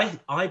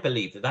 I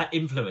believe that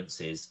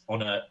influences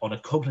on a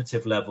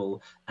cognitive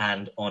level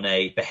and on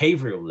a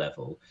behavioral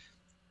level,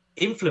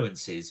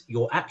 influences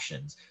your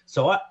actions.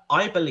 So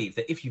I believe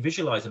that if you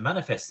visualize and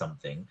manifest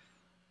something,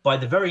 by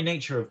the very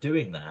nature of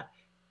doing that,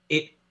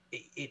 it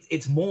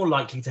it's more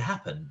likely to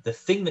happen. The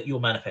thing that you're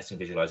manifesting,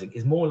 visualizing,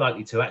 is more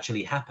likely to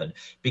actually happen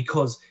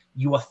because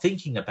you are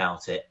thinking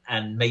about it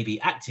and maybe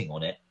acting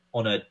on it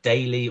on a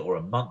daily or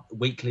a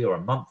weekly or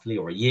a monthly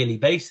or a yearly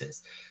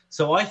basis.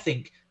 So I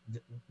think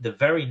the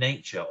very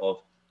nature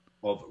of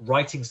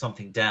writing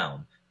something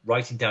down,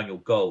 writing down your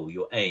goal,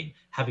 your aim,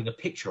 having a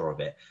picture of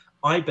it,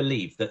 I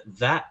believe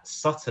that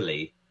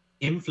subtly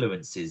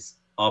influences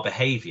our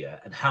behavior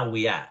and how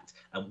we act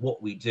and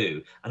what we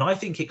do. And I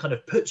think it kind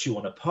of puts you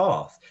on a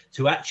path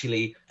to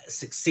actually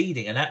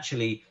succeeding and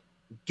actually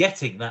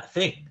getting that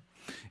thing.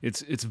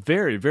 It's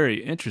very,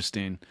 very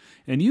interesting.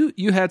 And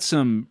you had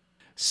some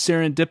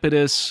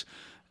serendipitous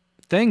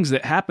things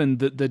that happened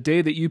the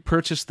day that you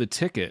purchased the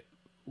ticket.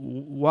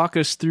 Walk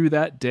us through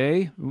that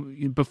day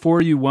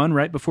before you won,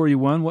 right before you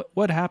won.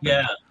 What happened?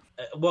 Yeah.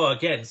 Well,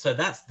 again, so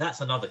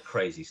that's another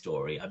crazy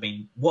story. I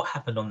mean, what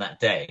happened on that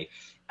day?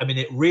 I mean,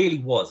 it really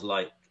was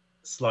like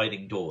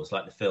sliding doors,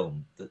 like the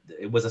film.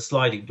 It was a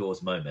sliding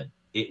doors moment.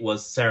 It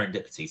was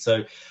serendipity.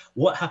 So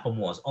what happened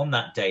was, on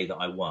that day that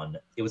I won,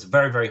 it was a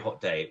very, very hot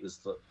day. It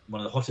was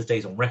one of the hottest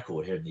days on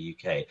record here in the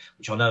UK,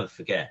 which I'll never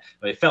forget.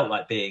 But it felt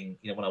like being,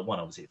 when I won,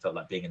 obviously it felt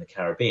like being in the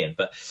Caribbean.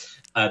 But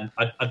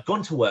I'd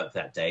gone to work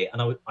that day,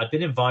 and I'd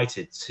been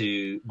invited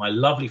to my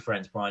lovely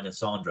friends Brian and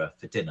Sandra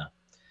for dinner.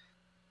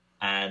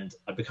 And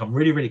I'd become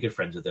really, really good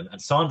friends with them.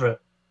 And Sandra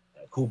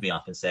called me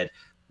up and said,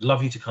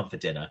 "Love you to come for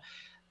dinner."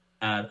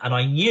 And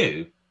I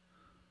knew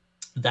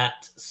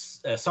that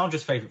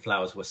Sandra's favorite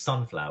flowers were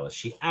sunflowers.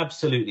 She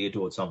absolutely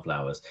adored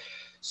sunflowers.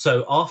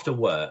 So after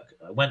work,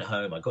 I went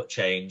home, I got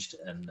changed,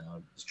 and I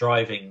was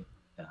driving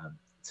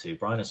to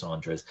Brian and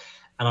Sandra's.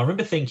 And I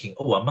remember thinking,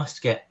 oh, I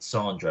must get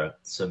Sandra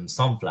some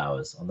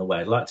sunflowers on the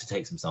way. I'd like to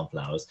take some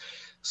sunflowers.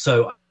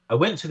 So I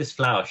went to this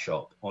flower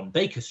shop on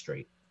Baker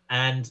Street,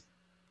 and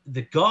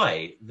the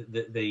guy,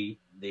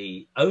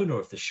 the owner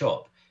of the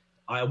shop,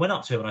 I went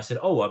up to him and I said,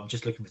 "Oh, I'm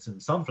just looking for some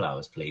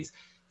sunflowers, please."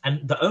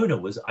 And the owner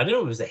was, I don't know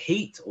if it was the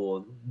heat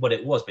or what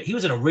it was, but he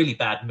was in a really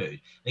bad mood. And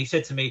he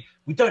said to me,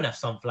 "We don't have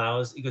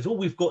sunflowers." He goes, "All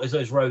we've got is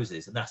those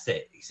roses, and that's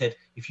it." He said,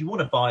 "If you want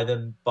to buy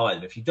them, buy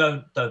them. If you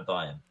don't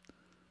buy them."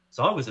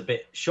 So I was a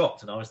bit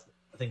shocked, and I was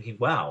thinking,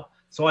 wow.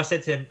 So I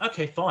said to him,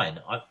 "Okay, fine.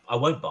 I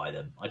won't buy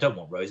them. I don't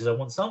want roses. I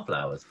want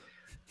sunflowers."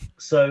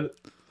 So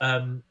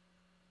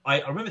I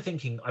remember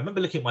thinking, I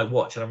remember looking at my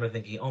watch, and I remember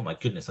thinking, oh my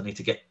goodness, I need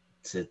to get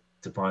to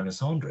Brian and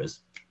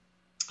Sandra's.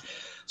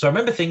 So I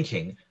remember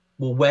thinking,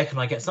 well, where can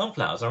I get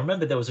sunflowers? I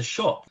remember there was a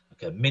shop,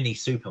 like a mini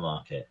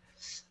supermarket,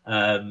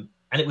 and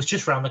it was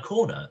just around the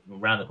corner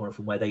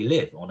from where they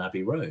live on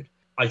Abbey Road.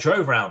 I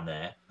drove around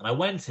there, and I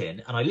went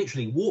in, and I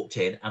literally walked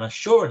in, and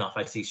sure enough,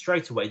 I see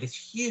straight away this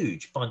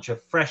huge bunch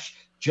of fresh,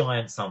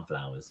 giant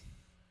sunflowers.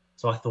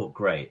 So I thought,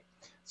 great.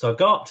 So I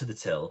go up to the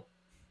till,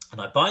 and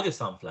I buy the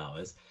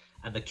sunflowers,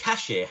 and the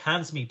cashier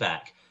hands me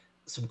back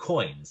some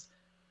coins.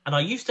 And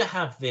I used to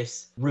have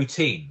this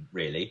routine,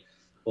 really,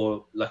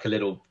 or like a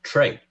little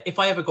trait. If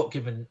I ever got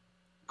given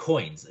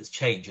coins as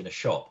change in a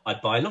shop,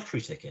 I'd buy a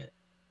lottery ticket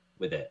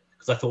with it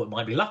because I thought it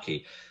might be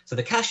lucky. So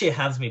the cashier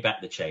hands me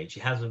back the change. He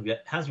hands me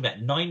back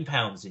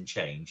 £9 in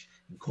change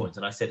in coins.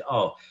 And I said,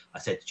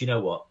 "Do you know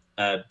what?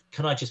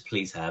 Can I just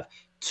please have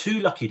 2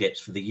 lucky dips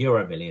for the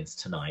Euro Millions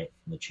tonight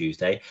on the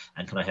Tuesday?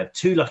 And can I have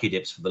 2 lucky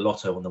dips for the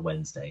Lotto on the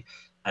Wednesday?"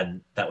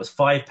 And that was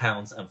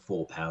 £5 and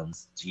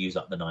 £4 to use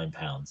up the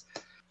 £9.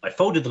 I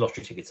folded the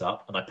lottery tickets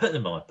up and I put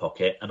them in my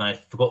pocket, and I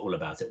forgot all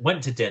about it.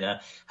 Went to dinner,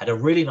 had a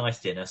really nice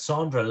dinner.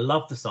 Sandra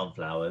loved the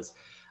sunflowers.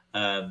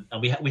 And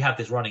we have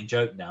this running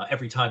joke now.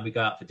 Every time we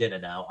go out for dinner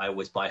now, I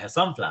always buy her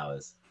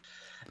sunflowers.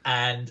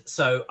 And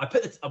so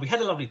we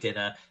had a lovely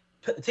dinner,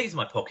 put the tickets in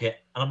my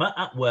pocket, and I'm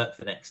at work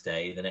the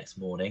next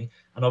morning.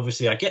 And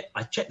obviously I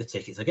check the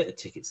tickets, I get the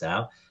tickets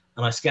out,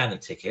 and I scan the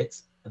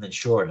tickets. And then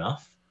sure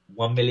enough,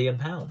 £1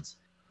 million.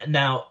 And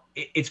now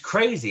it's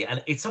crazy.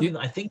 And it's something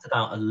that I think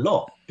about a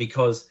lot,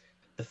 because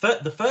the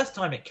first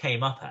time it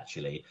came up,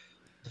 actually,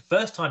 the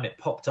first time it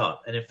popped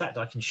up, and in fact,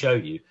 I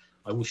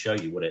will show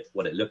you what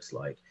it looks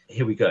like.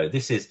 Here we go.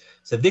 This is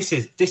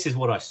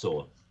what I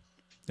saw.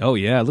 Oh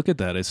yeah, look at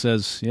that. It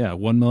says,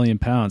 £1 million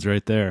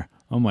right there.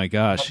 Oh my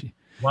gosh.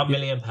 £1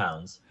 million.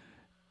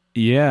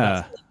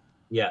 Yeah.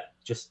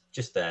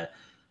 Just there.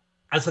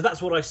 And so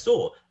that's what I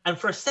saw. And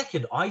for a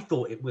second, I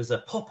thought it was a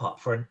pop-up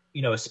for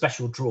a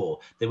special draw.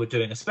 They were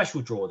doing a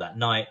special draw that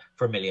night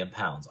for £1 million.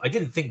 I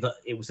didn't think that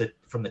it was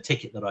from the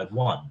ticket that I'd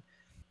won.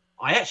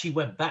 I actually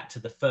went back to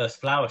the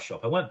first flower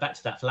shop. I went back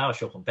to that flower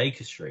shop on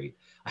Baker Street.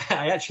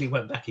 I actually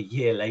went back a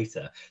year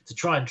later to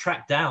try and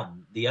track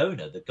down the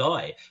owner, the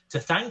guy, to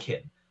thank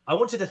him. I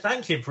wanted to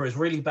thank him for his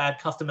really bad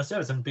customer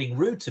service and being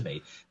rude to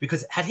me,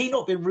 because had he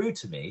not been rude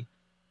to me,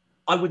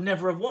 I would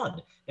never have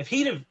won. If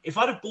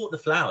I'd have bought the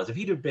flowers, if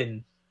he'd have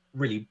been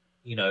really,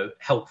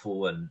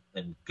 helpful and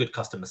good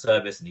customer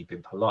service, and he'd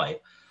been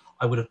polite,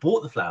 I would have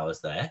bought the flowers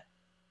there,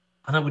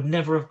 and I would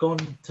never have gone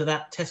to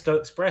that Tesco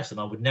Express, and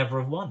I would never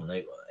have won.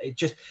 And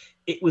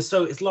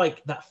it's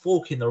like that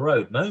fork in the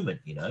road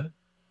moment,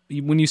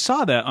 when you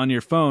saw that on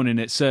your phone and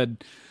it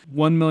said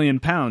 1 million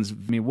pounds,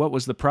 I mean, what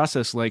was the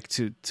process like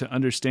to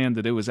understand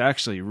that it was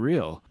actually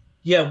real?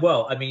 Yeah,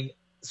 well, I mean,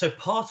 so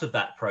part of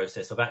that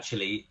process of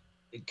actually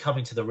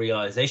coming to the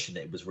realization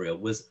that it was real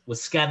was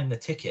scanning the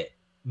ticket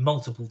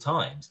multiple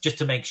times just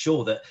to make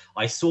sure that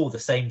I saw the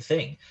same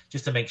thing,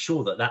 just to make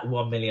sure that that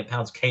 1 million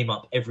pounds came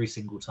up every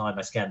single time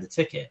I scanned the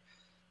ticket.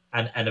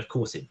 And of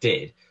course it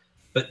did.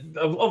 But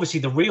obviously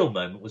the real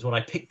moment was when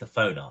I picked the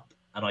phone up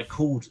and I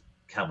called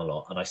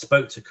Camelot and I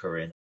spoke to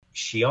Corinne.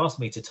 She asked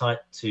me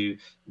to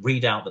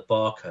read out the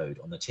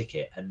barcode on the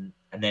ticket, and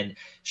then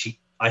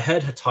I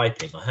heard her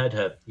typing. I heard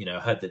her, I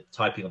heard the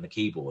typing on the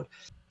keyboard.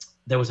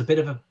 There was a bit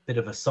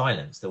of a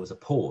silence. There was a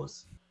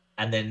pause,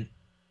 and then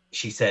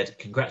she said,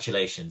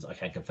 "Congratulations! I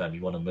can confirm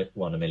you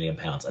won a million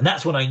pounds." And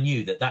that's when I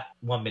knew that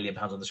 1 million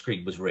pounds on the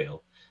screen was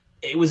real.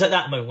 It was at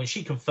that moment when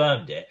she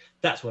confirmed it.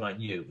 That's when I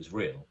knew it was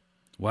real.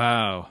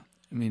 Wow!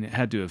 I mean, it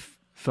had to have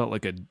felt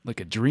like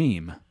a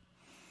dream.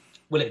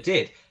 Well, it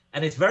did.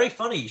 And it's very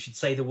funny you should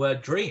say the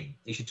word dream.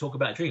 You should talk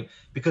about dream,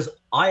 because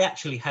I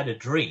actually had a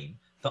dream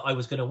that I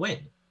was going to win.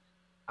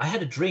 I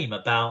had a dream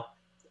it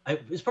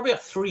was probably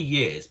about 3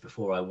 years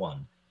before I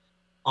won.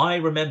 I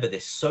remember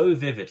this so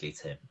vividly,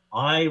 Tim.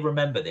 I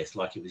remember this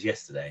like it was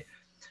yesterday.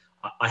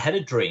 I had a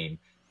dream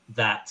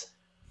that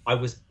I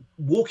was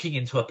walking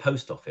into a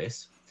post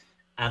office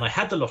and I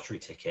had the lottery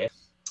ticket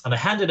and I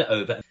handed it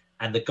over.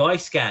 And the guy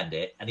scanned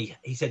it and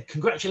he said,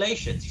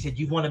 "Congratulations." He said,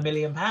 "You've won £1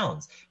 million."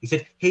 He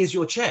said, "Here's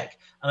your check."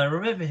 And I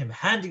remember him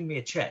handing me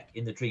a check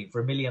in the dream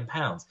for £1 million.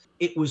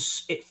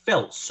 It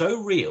felt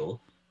so real.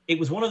 It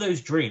was one of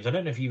those dreams. I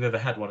don't know if you've ever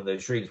had one of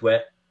those dreams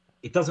where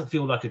it doesn't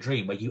feel like a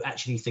dream, where you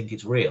actually think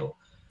it's real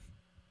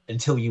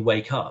until you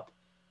wake up.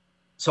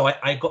 So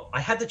I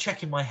had the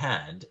check in my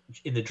hand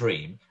in the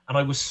dream and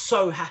I was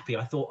so happy.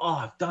 I thought, "Oh,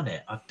 I've done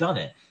it.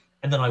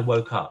 And then I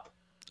woke up.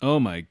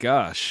 Oh my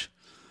gosh.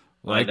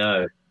 I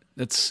know.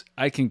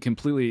 I can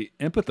completely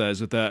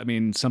empathize with that. I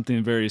mean,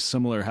 something very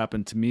similar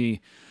happened to me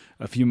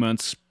a few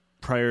months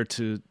prior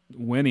to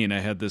winning. I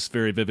had this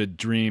very vivid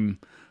dream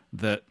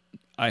that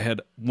I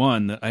had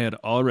won, that I had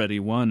already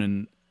won,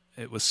 and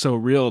it was so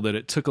real that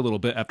it took a little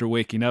bit after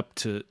waking up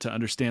to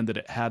understand that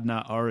it had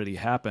not already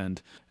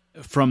happened.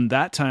 From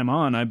that time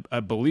on, I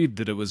believed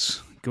that it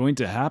was going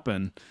to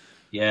happen.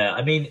 Yeah,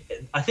 I mean,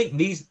 I think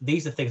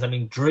these are things. I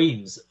mean,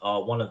 dreams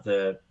are one of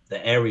the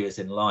areas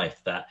in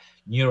life that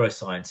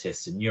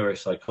neuroscientists and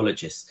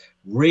neuropsychologists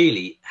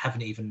really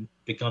haven't even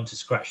begun to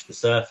scratch the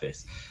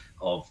surface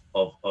of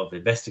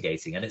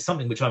investigating. And it's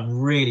something which I'm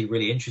really,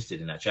 really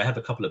interested in. Actually, I have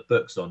a couple of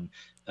books on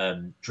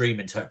dream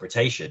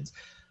interpretations.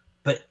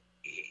 But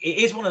it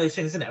is one of those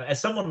things, isn't it? As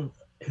someone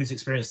who's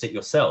experienced it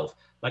yourself,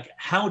 like,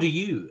 how do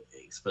you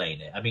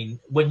explain it? I mean,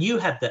 when you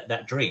had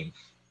that dream,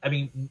 I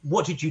mean,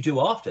 what did you do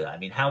after that? I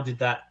mean, how did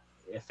that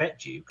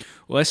affect you?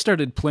 Well, I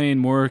started playing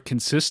more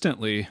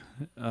consistently,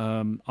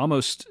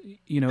 almost,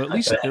 at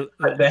least.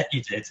 I bet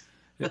you did.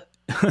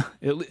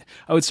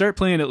 I would start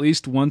playing at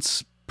least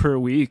once per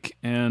week,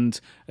 and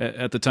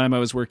at the time I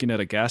was working at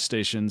a gas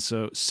station,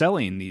 so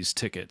selling these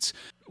tickets,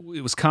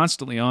 it was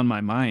constantly on my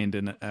mind,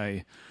 and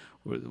I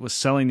was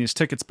selling these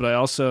tickets, but I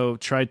also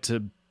tried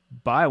to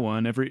buy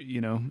one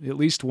every, at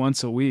least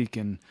once a week.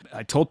 And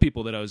I told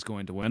people that I was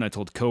going to win. I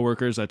told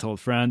coworkers, I told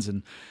friends,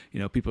 and,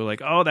 people were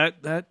like, "Oh,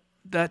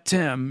 that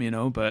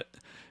Tim," but,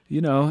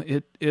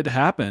 it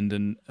happened.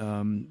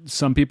 And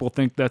some people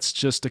think that's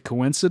just a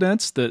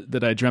coincidence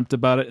that I dreamt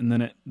about it and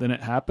then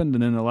it happened.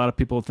 And then a lot of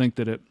people think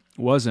that it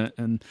wasn't.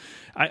 And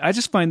I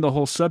just find the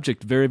whole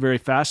subject very, very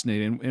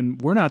fascinating. And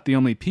we're not the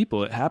only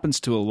people. It happens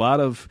to a lot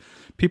of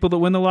people that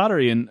win the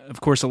lottery. And of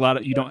course,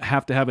 you don't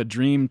have to have a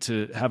dream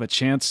to have a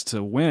chance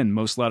to win.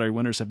 Most lottery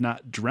winners have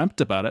not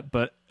dreamt about it,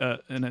 but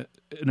an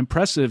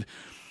impressive,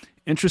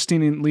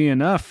 interestingly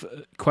enough,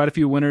 quite a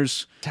few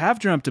winners have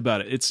dreamt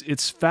about it.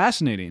 It's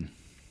fascinating.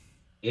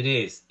 It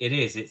is.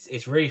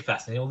 It's really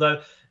fascinating.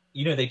 Although,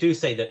 they do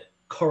say that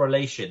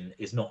correlation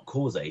is not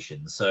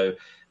causation. So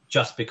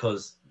just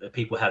because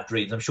people have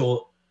dreams, I'm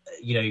sure,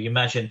 you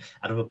imagine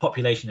out of a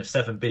population of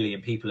 7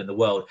 billion people in the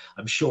world,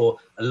 I'm sure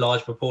a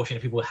large proportion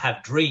of people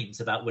have dreams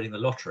about winning the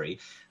lottery.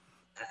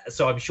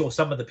 So I'm sure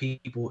some of the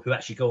people who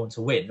actually go on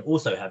to win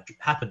also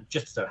happen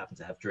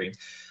to have dreams.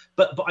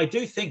 But I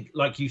do think,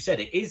 like you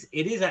said, it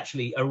is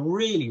actually a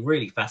really,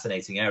 really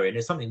fascinating area. And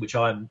it's something which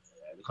I'm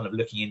kind of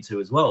looking into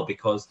as well,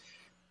 because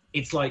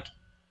it's like,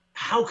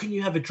 how can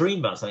you have a dream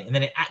about something and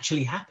then it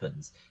actually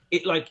happens?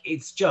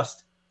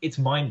 It's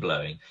mind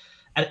blowing.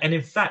 And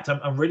in fact,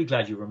 I'm really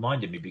glad you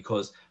reminded me,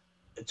 because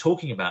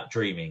talking about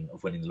dreaming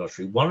of winning the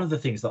lottery, one of the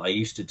things that I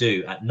used to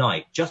do at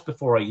night, just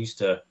before I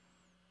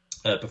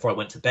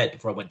went to bed,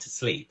 before I went to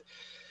sleep,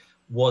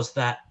 was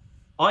that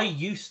I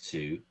used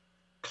to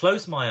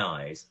close my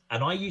eyes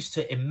and I used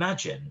to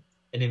imagine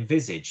and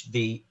envisage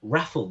the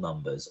raffle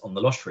numbers on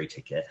the lottery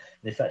ticket.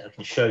 And in fact, I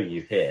can show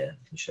you here.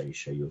 I can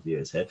show your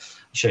viewers here.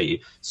 I'll show you.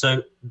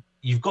 So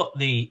you've got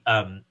the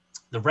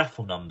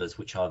raffle numbers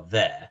which are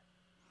there.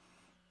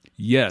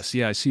 Yes,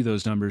 yeah, I see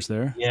those numbers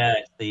there. Yeah,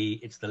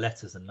 it's the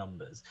letters and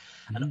numbers.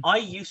 And I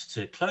used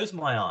to close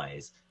my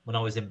eyes when I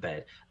was in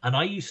bed, and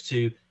I used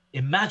to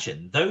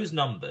imagine those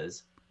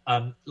numbers.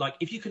 Like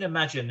if you can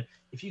imagine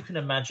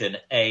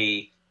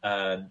a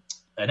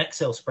an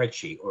Excel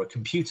spreadsheet or a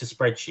computer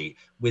spreadsheet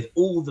with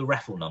all the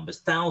raffle numbers,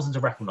 thousands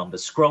of raffle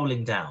numbers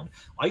scrolling down.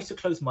 I used to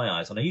close my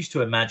eyes and I used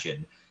to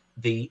imagine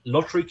the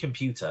lottery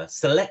computer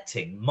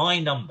selecting my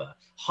number,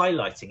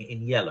 highlighting it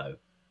in yellow,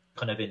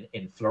 kind of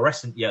in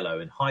fluorescent yellow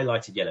and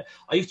highlighted yellow.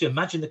 I used to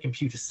imagine the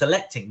computer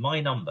selecting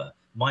my number,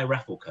 my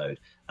raffle code,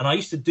 and I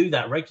used to do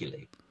that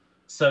regularly.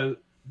 So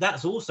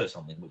that's also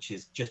something which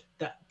is just,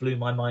 that blew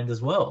my mind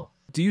as well.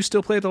 Do you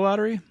still play the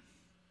lottery?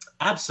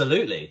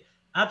 Absolutely.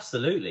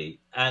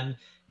 And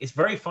it's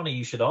very funny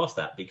you should ask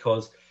that,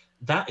 because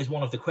that is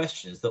one of the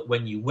questions that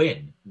when you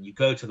win, you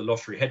go to the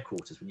lottery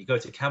headquarters, when you go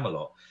to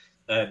Camelot,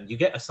 you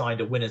get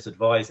assigned a winner's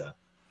advisor.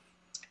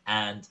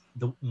 And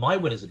my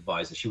winner's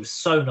advisor, she was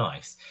so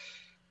nice.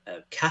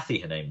 Kathy,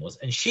 her name was.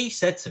 And she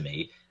said to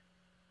me,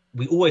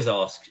 we always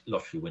ask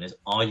lottery winners,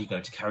 are you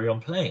going to carry on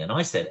playing? And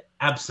I said,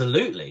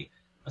 absolutely.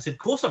 I said, of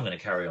course I'm going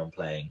to carry on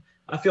playing.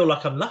 I feel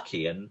like I'm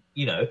lucky, and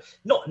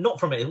not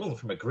from it wasn't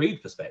from a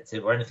greed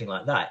perspective or anything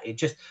like that. It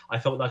just, I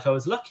felt like I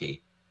was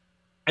lucky.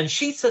 And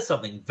she said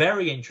something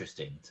very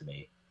interesting to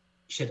me.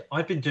 She said,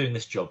 I've been doing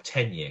this job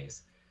 10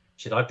 years.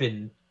 She said, I've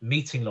been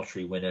meeting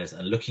lottery winners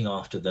and looking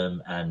after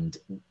them, and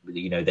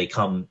they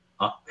come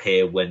up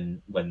here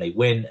when they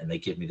win and they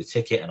give me the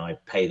ticket and I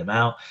pay them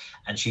out.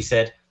 And she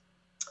said,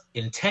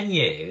 in 10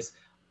 years,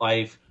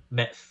 I've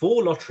met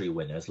 4 lottery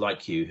winners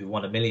like you who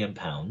won £1 million,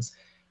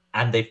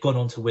 and they've gone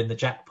on to win the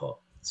jackpot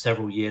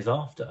several years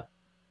after.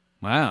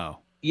 Wow.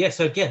 Yeah,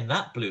 so again,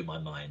 that blew my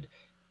mind.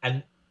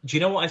 And do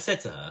you know what I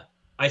said to her?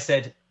 I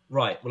said,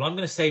 right, well, I'm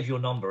going to save your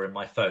number in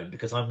my phone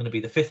because I'm going to be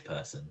the 5th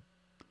person.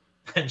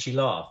 And she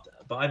laughed,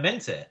 but I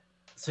meant it.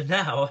 So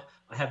now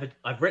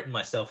I've written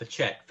myself a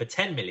check for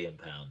 £10 million.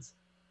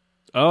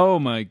 Oh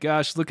my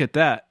gosh, look at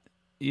that.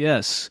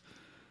 Yes.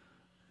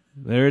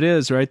 There it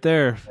is, right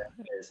there.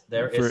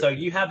 There it is. So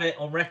you have it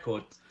on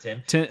record,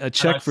 Tim. A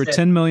check for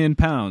 £10 million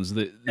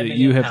that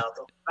you have. On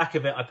the back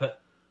of it, I put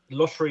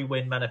lottery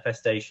win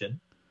manifestation.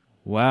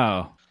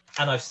 Wow.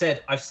 And I've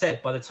said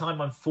by the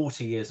time I'm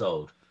 40 years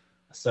old,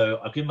 so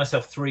I've given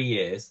myself 3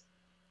 years.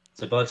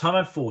 So by the time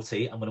I'm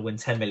 40, I'm going to win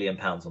 £10 million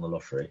on the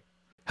lottery.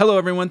 Hello,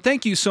 everyone.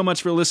 Thank you so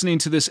much for listening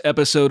to this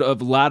episode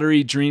of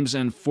Lottery, Dreams,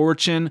 and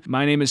Fortune.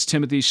 My name is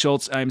Timothy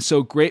Schultz. I'm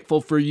so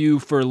grateful for you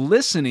for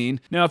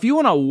listening. Now, if you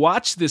want to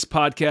watch this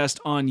podcast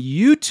on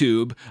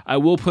YouTube, I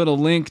will put a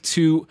link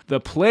to the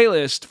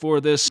playlist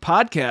for this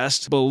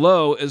podcast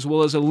below, as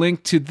well as a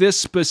link to this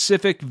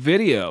specific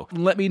video.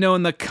 Let me know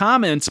in the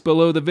comments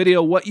below the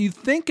video what you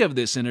think of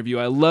this interview.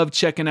 I love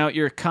checking out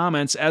your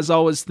comments. As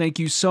always, thank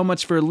you so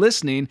much for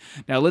listening.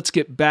 Now, let's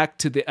get back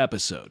to the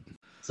episode.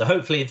 So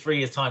hopefully in 3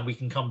 years' time, we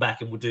can come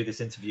back and we'll do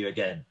this interview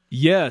again.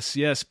 Yes.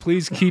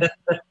 Please keep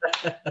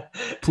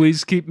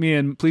me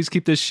in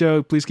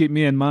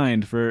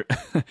mind for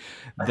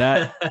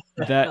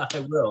that. I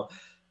will.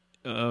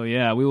 Oh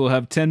yeah. We will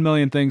have 10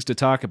 million things to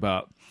talk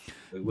about.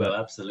 We will.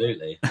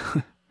 Absolutely.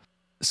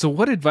 So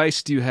what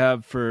advice do you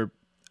have for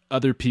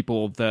other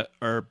people that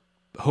are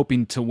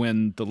hoping to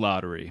win the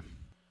lottery?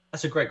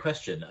 That's a great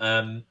question.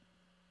 My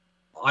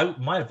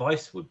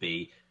advice would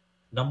be,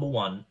 number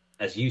one,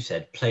 as you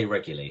said, play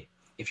regularly.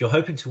 If you're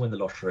hoping to win the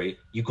lottery,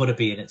 you've got to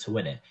be in it to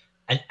win it.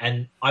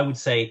 And I would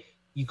say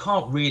you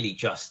can't really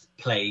just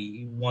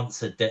play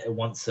once a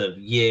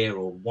year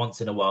or once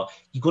in a while.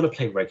 You've got to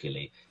play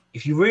regularly.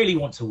 If you really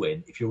want to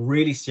win, if you're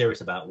really serious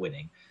about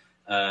winning,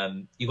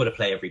 you've got to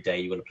play every day.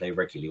 You've got to play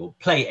regularly, or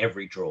play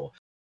every draw.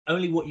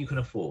 Only what you can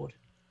afford.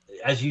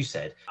 As you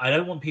said, I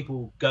don't want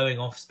people going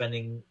off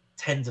spending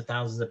tens of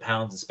thousands of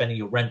pounds and spending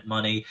your rent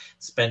money,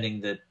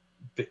 spending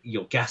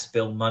your gas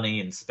bill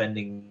money, and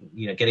spending,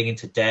 getting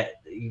into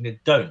debt.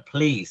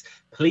 Please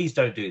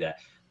don't do that.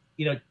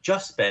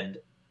 Just spend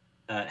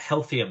a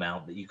healthy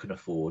amount that you can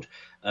afford,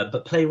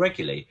 but play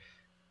regularly.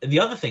 And the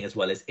other thing as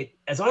well is,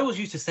 as I always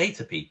used to say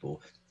to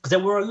people, because there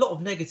were a lot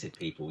of negative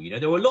people,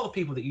 there were a lot of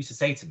people that used to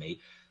say to me,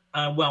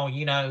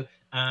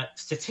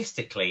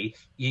 statistically,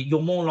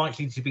 you're more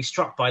likely to be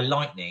struck by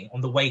lightning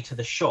on the way to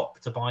the shop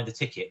to buy the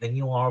ticket than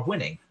you are of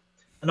winning.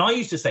 And I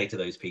used to say to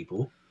those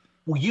people,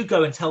 well, you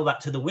go and tell that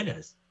to the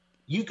winners.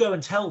 You go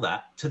and tell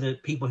that to the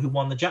people who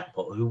won the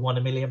jackpot, who won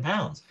 £1 million,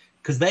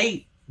 because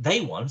they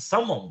won.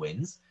 Someone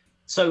wins.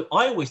 So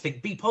I always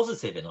think, be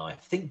positive in life.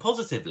 Think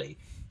positively.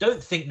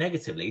 Don't think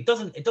negatively. It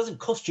doesn't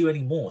cost you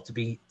any more to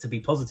be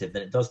positive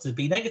than it does to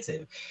be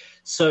negative.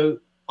 So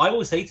I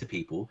always say to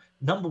people,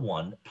 number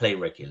one, play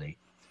regularly.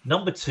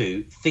 Number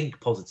two, think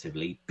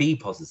positively, be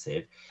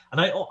positive.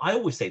 And I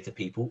always say to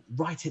people,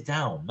 write it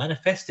down,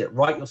 manifest it,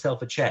 write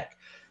yourself a check.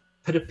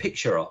 Put a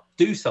picture up,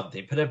 do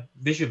something, put a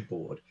vision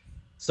board.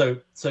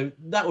 So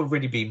that would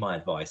really be my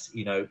advice.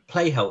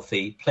 Play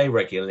healthy, play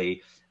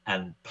regularly,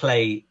 and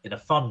play in a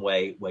fun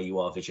way where you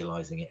are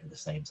visualizing it at the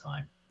same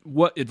time.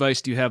 What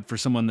advice do you have for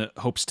someone that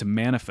hopes to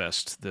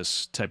manifest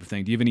this type of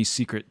thing? Do you have any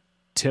secret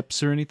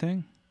tips or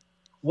anything?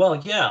 Well,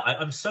 yeah,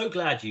 I'm so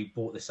glad you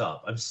brought this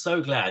up. I'm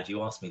so glad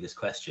you asked me this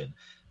question,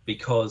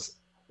 because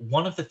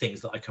one of the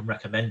things that I can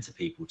recommend to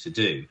people to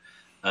do,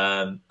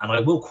 and I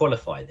will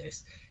qualify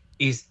this,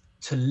 is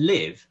to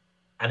live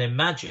and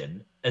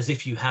imagine as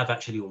if you have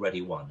actually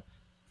already won.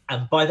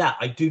 And by that,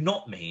 I do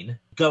not mean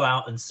go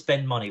out and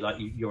spend money like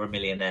you're a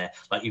millionaire,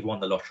 like you've won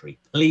the lottery.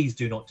 Please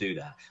do not do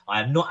that.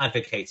 I am not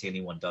advocating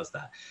anyone does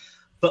that.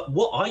 But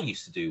what I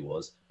used to do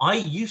was I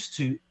used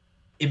to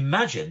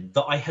imagine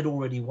that I had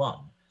already won.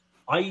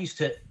 I used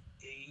to,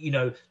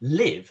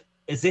 live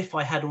as if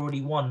I had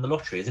already won the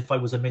lottery, as if I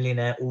was a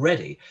millionaire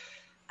already.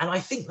 And I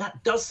think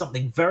that does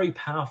something very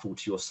powerful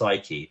to your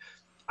psyche.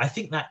 I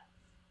think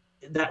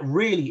that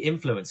really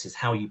influences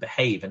how you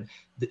behave and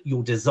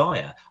your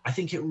desire. I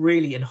think it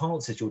really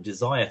enhances your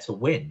desire to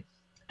win.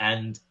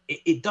 And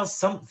it does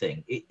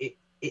something. It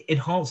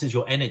enhances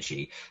your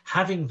energy,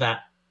 having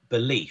that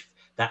belief,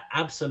 that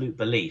absolute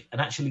belief, and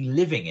actually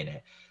living in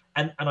it.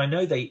 And I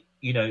know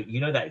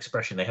that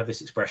expression, they have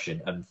this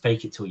expression,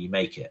 fake it till you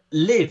make it.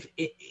 Live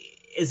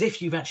as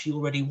if you've actually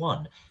already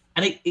won.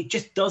 And it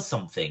just does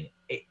something.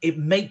 It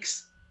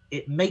makes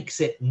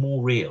it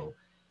more real,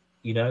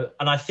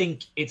 And I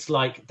think it's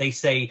like they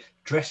say,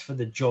 dress for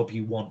the job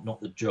you want,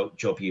 not the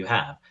job you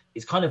have.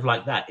 It's kind of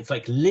like that. It's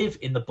like live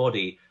in the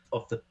body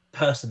of the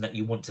person that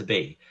you want to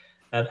be.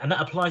 And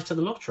that applies to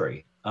the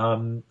lottery.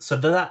 So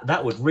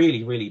that would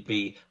really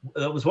be,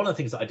 that was one of the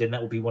things that I did, and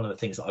that would be one of the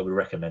things that I would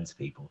recommend to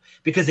people,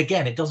 because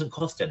again, it doesn't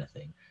cost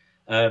anything,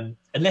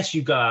 unless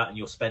you go out and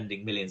you're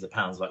spending millions of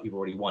pounds like you've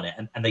already won it.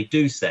 And they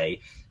do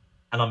say,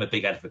 and I'm a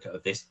big advocate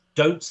of this,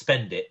 don't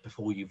spend it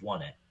before you've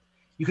won it.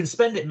 You can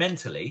spend it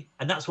mentally,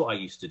 and that's what I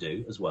used to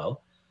do as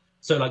well.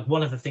 So like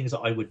one of the things that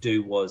I would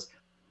do was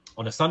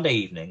on a Sunday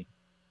evening,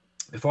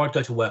 before I'd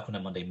go to work on a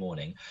Monday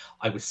morning,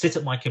 I would sit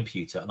at my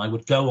computer and I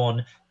would go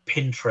on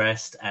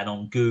Pinterest and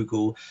on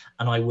Google,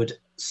 and I would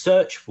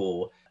search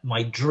for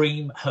my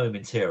dream home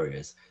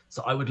interiors.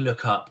 So I would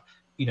look up,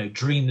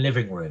 dream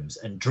living rooms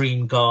and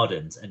dream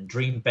gardens and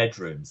dream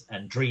bedrooms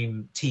and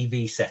dream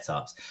TV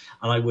setups.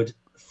 And I would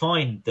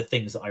find the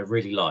things that I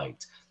really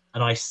liked,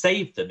 and I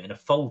saved them in a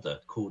folder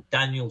called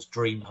Daniel's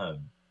Dream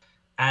Home.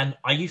 And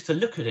I used to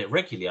look at it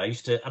regularly.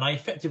 And I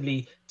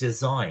effectively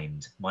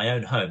designed my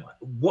own home.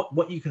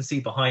 What you can see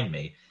behind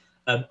me,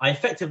 I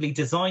effectively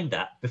designed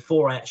that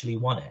before I actually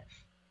won it.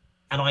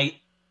 And I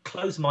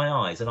closed my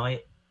eyes and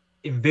I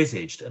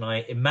envisaged and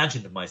I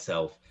imagined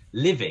myself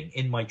living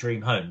in my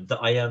dream home that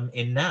I am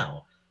in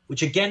now,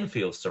 which again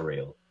feels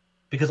surreal,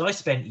 because I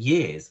spent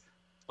years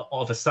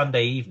of a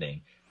Sunday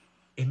evening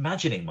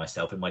imagining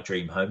myself in my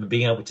dream home and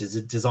being able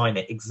to design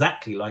it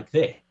exactly like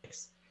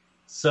this.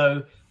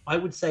 So I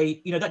would say,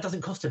 that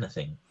doesn't cost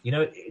anything.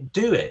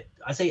 Do it.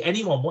 I say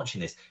anyone watching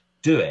this,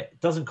 do it. It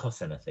doesn't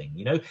cost anything.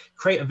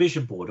 Create a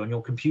vision board on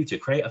your computer,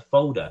 create a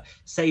folder,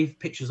 save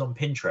pictures on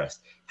Pinterest,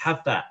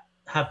 have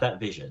that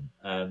vision.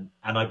 And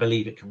I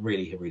believe it can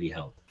really, really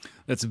help.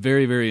 That's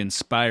very, very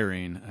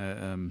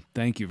inspiring.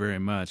 Thank you very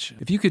much.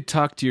 If you could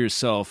talk to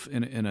yourself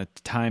in a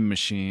time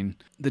machine,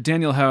 the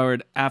Daniel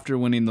Howard after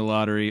winning the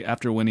lottery,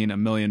 after winning £1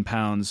 million,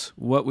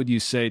 what would you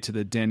say to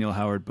the Daniel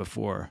Howard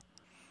before?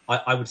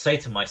 I would say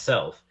to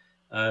myself,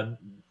 kind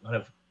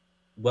of,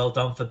 well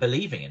done for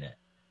believing in it.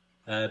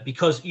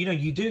 Because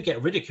you do get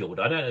ridiculed.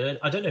 I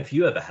don't know if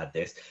you ever had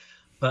this,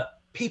 but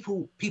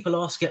people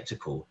are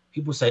skeptical.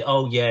 People say,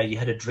 "Oh yeah, you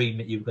had a dream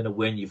that you were going to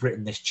win. You've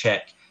written this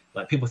check."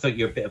 Like people think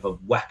you're a bit of a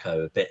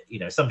wacko, a bit.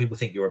 Some people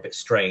think you're a bit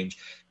strange.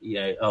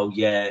 Oh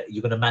yeah,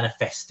 you're going to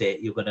manifest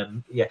it. You're going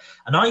to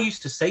And I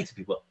used to say to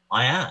people,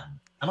 "I am,"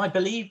 and I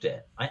believed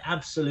it. I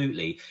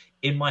absolutely,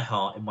 in my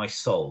heart, in my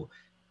soul,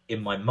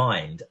 in my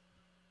mind,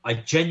 I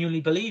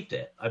genuinely believed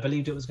it. I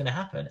believed it was going to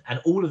happen.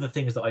 And all of the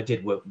things that I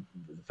did were,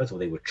 first of all,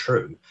 they were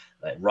true,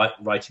 like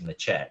writing the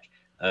check.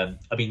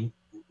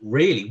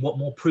 Really, what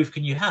more proof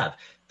can you have?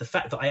 The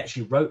fact that I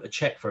actually wrote a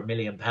check for £1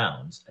 million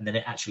and then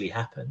it actually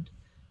happened.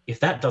 If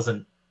that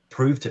doesn't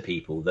prove to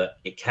people that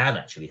it can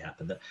actually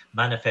happen, that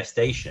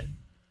manifestation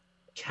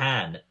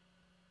can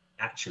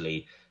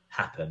actually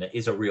happen, it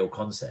is a real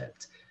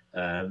concept,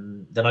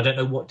 then I don't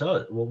know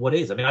what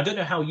is. I mean, I don't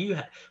know how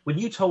when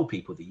you told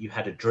people that you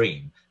had a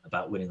dream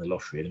about winning the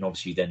lottery, and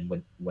obviously you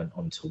then went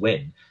on to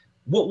win.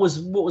 What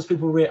was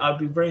people? I'd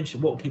be very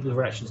interested. What were people's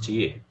reactions to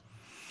you?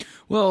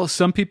 Well,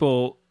 some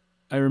people,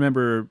 I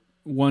remember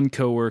one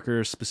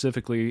coworker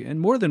specifically, and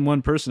more than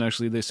one person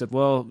actually. They said,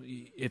 "Well,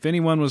 if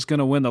anyone was going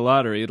to win the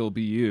lottery, it'll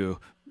be you."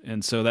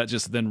 And so that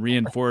just then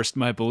reinforced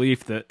my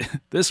belief that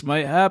this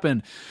might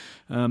happen.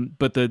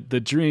 But the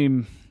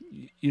dream,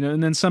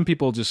 and then some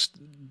people just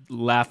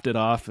laughed it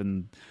off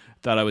and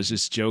thought I was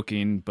just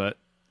joking. But,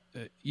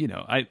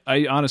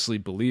 I honestly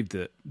believed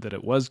that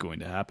it was going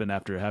to happen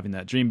after having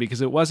that dream,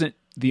 because it wasn't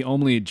the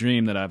only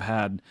dream that I've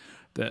had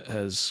that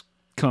has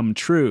come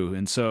true.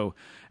 And so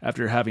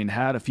after having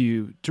had a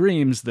few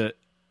dreams that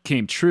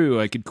came true,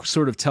 I could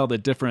sort of tell the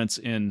difference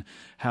in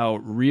how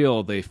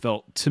real they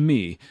felt to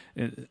me.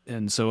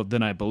 And so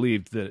then I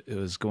believed that it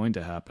was going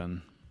to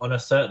happen. On a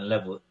certain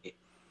level,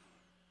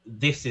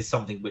 this is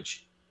something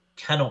which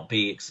cannot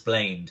be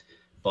explained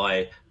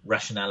by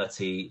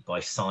rationality, by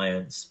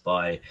science,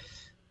 by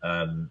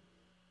kind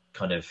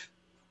of,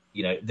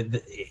 you know,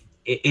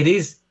 it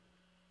is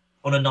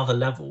on another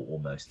level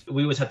almost.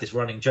 We always had this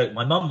running joke.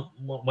 My mum,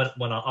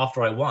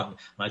 after I won, and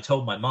I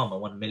told my mum I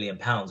won £1 million,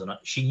 and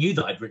she knew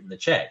that I'd written the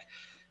check,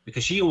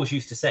 because she always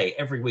used to say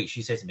every week,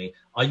 she said to me,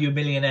 "Are you a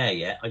millionaire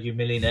yet? Are you a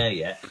millionaire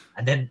yet?"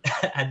 And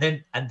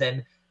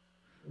then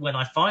when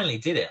I finally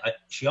did it,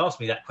 she asked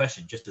me that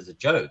question just as a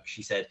joke.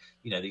 She said,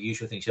 you know, the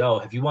usual thing. She said, "Oh,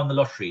 have you won the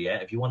lottery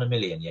yet? Have you won £1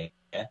 million yet?"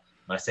 And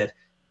I said,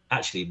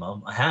 "Actually,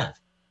 Mum, I have."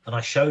 And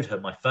I showed her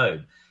my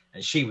phone,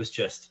 and she was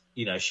just,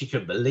 you know, she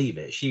couldn't believe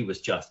it. She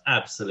was just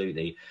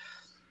absolutely,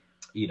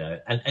 you know,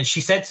 and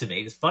she said to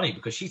me, it's funny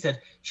because she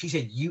said,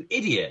 "You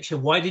idiot." She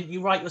said, "Why didn't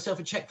you write yourself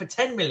a check for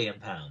 £10 million?"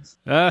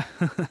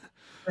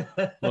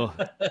 Well,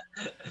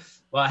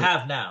 I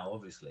have now,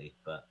 obviously,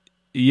 but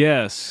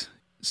yes.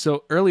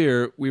 So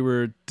earlier we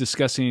were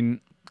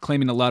discussing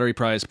claiming a lottery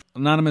prize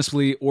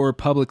anonymously or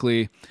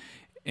publicly,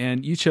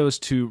 and you chose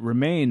to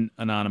remain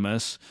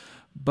anonymous,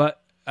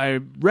 but I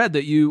read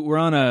that you were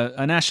on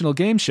a national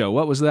game show.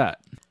 What was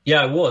that?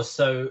 Yeah, I was.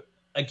 So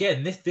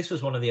again, this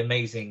was one of the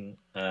amazing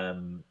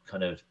kind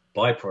of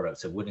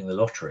byproducts of winning the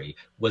lottery,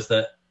 was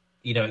that,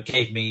 you know, it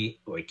gave me,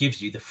 or it gives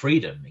you the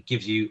freedom, it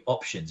gives you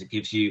options, it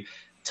gives you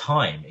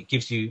time, it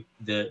gives you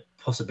the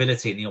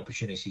possibility and the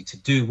opportunity to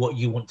do what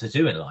you want to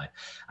do in life.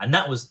 And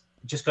that was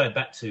just going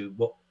back to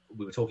what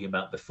we were talking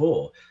about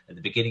before at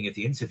the beginning of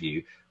the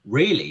interview.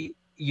 Really,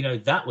 you know,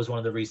 that was one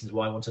of the reasons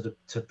why I wanted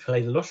to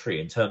play the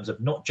lottery, in terms of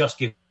not just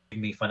giving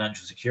me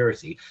financial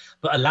security,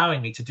 but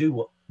allowing me to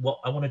do what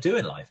I want to do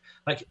in life.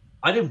 Like,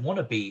 I didn't want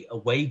to be a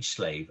wage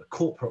slave, a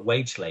corporate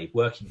wage slave,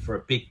 working for a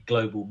big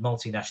global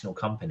multinational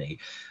company,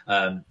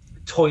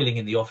 toiling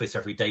in the office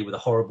every day with a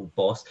horrible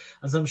boss.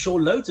 As I'm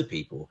sure loads of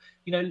people,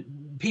 you know,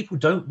 people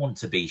don't want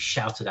to be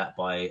shouted at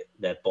by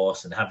their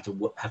boss and have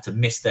to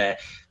miss their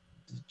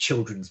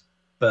children's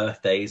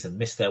birthdays and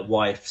miss their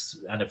wife's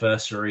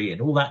anniversary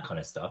and all that kind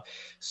of stuff.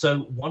 So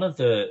one of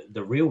the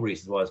real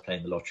reasons why I was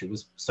playing the lottery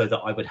was so that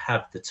I would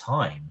have the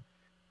time,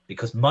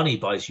 because money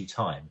buys you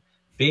time.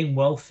 Being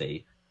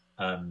wealthy,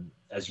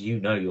 as you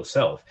know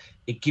yourself,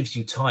 it gives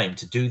you time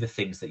to do the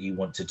things that you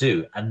want to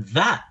do, and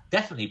that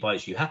definitely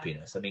buys you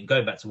happiness. I mean,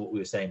 going back to what we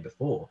were saying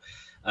before,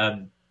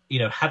 you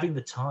know, having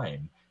the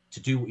time to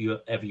do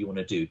whatever you want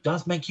to do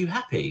does make you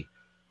happy.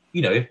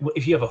 You know,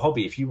 if you have a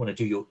hobby, if you want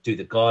to do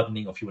the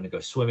gardening, or if you want to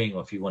go swimming,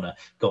 or if you want to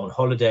go on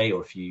holiday,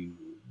 or if you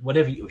want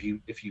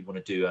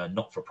to do a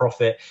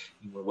not-for-profit,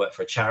 you want to work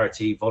for a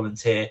charity,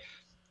 volunteer,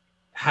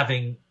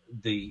 having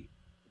the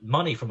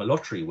money from a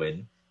lottery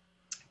win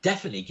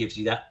definitely gives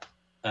you that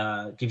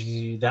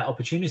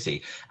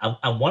opportunity.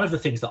 And one of the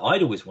things that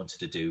I'd always wanted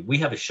to do, we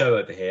have a show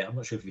over here, I'm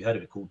not sure if you heard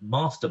of it, called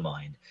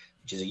Mastermind,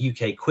 which is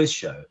a UK quiz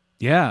show.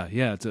 Yeah,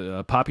 it's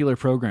a popular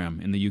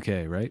program in the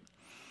UK, right?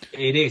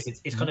 It is.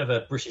 It's kind of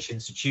a British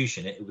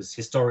institution. It was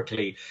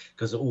historically,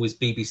 because always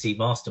BBC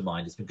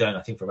Mastermind, it's been going,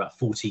 I think, for about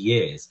 40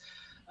 years.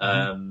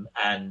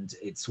 And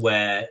it's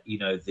where, you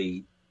know,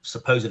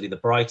 supposedly the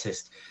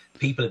brightest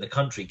people in the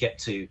country get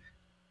to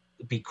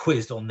be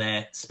quizzed on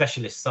their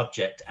specialist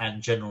subject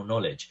and general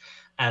knowledge.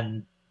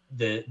 And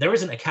there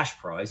isn't a cash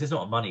prize, there's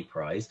not a money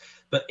prize,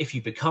 but if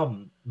you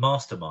become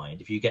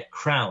Mastermind, if you get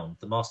crowned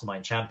the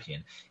Mastermind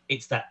champion,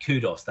 it's that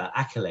kudos, that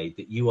accolade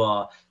that you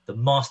are the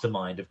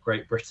mastermind of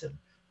Great Britain.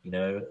 You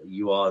know,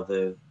 you are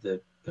the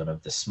kind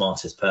of the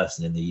smartest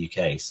person in the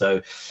UK.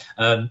 So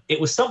it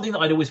was something that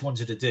I'd always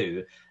wanted to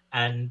do,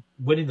 and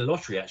winning the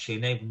lottery actually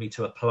enabled me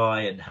to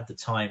apply and have the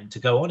time to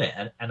go on it.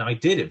 And I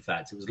did, in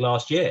fact. It was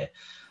last year.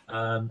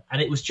 And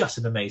it was just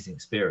an amazing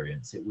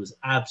experience. It was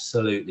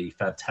absolutely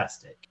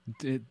fantastic.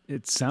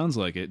 It sounds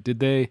like it. Did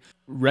they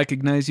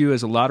recognize you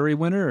as a lottery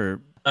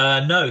winner?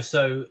 Or? No.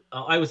 So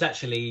I was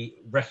actually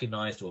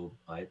recognized, or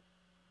I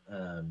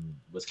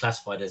was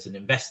classified as an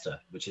investor,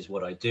 which is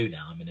what I do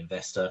now. I'm an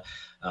investor.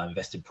 I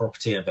invest in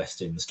property, I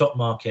invest in the stock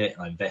market,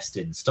 I invest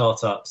in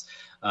startups.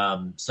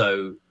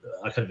 So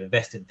I kind of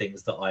invest in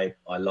things that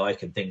I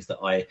like, and things that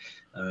I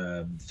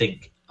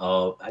think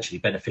are actually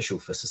beneficial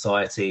for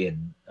society.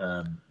 And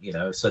you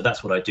know, so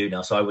that's what I do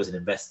now. So I was an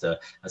investor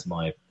as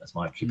my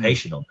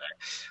occupation on there.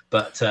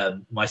 But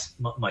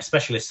my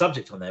specialist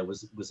subject on there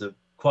was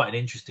quite an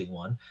interesting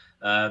one.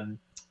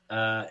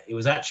 It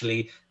was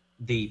actually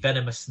the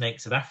venomous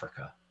snakes of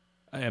Africa.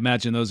 I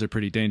imagine those are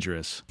pretty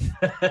dangerous.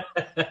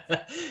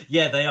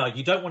 Yeah, they are.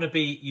 You don't want to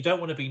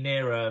be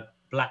near a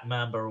black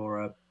mamba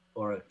or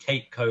a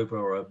Cape cobra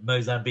or a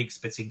Mozambique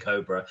spitting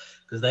cobra,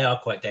 because they are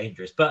quite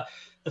dangerous. But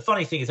the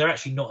funny thing is, they're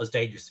actually not as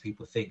dangerous as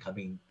people think. I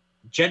mean,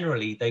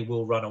 generally they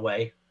will run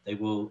away. They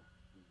will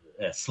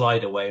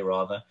slide away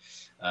rather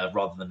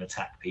than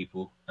attack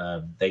people.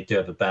 They do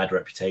have a bad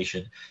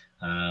reputation,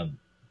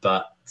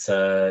 but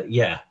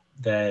yeah,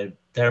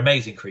 they're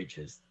amazing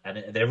creatures,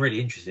 and they're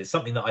really interesting. It's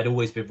something that I'd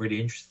always been really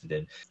interested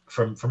in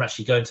from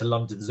actually going to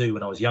London Zoo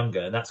when I was younger,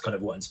 and that's kind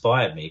of what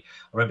inspired me.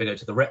 I remember going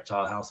to the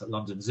reptile house at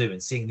London Zoo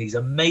and seeing these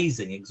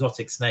amazing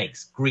exotic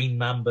snakes, green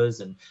mambas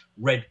and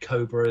red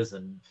cobras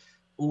and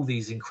all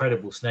these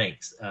incredible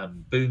snakes,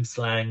 boom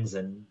slangs,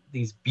 and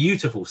these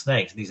beautiful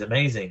snakes, these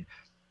amazing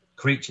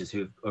creatures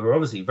who are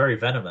obviously very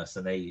venomous,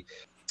 and they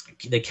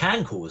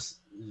can cause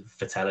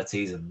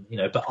fatalities, and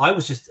but I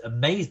was just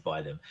amazed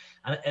by them,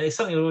 and it's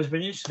something I've always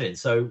been interested in.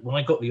 So when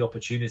I got the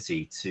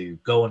opportunity to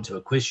go onto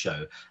a quiz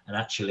show and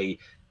actually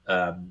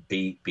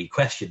be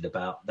questioned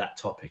about that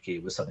topic,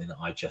 it was something that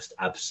I just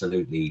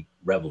absolutely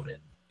reveled in.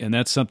 And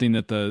that's something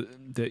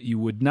that you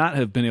would not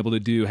have been able to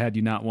do had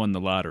you not won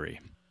the lottery.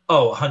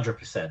 Oh,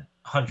 100%.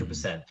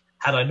 100%.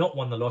 Had I not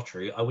won the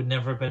lottery, I would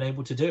never have been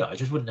able to do it. I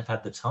just wouldn't have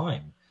had the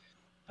time.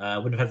 I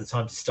wouldn't have had the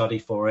time to study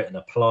for it and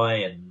apply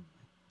and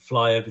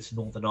fly over to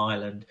Northern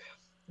Ireland,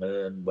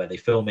 where they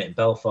film it in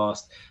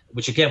Belfast,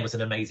 which again was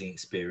an amazing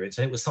experience.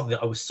 And it was something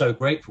that I was so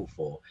grateful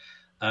for.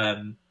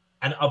 And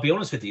I'll be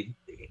honest with you,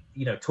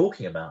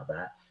 talking about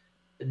that,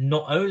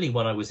 not only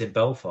when I was in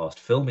Belfast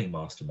filming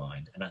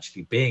Mastermind and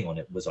actually being on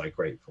it was I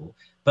grateful,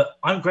 but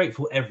I'm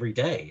grateful every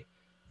day.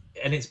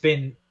 And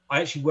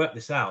I actually worked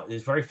this out.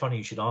 It's very funny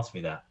you should ask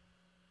me that.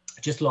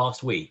 Just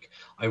last week,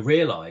 I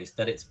realized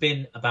that it's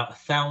been about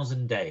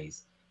 1,000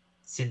 days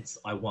since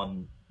I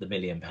won the £1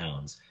 million.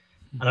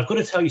 And I've got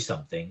to tell you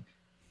something,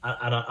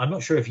 and I'm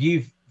not sure if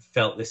you've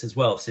felt this as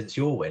well since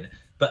your win,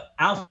 but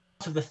out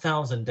of the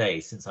 1,000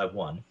 days since I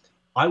won,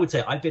 I would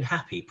say I've been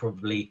happy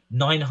probably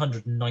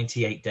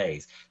 998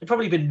 days. There's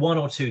probably been 1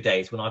 or 2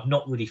 days when I've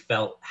not really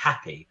felt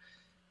happy.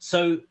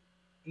 So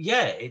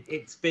yeah,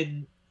 it's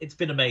been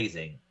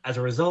amazing. As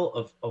a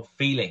result of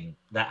feeling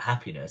that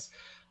happiness,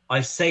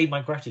 I say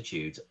my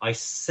gratitude. I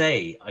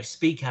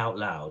speak out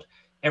loud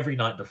every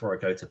night before I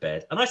go to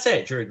bed. And I say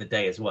it during the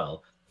day as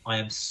well. I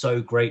am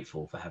so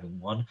grateful for having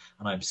won,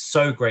 and I'm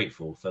so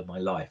grateful for my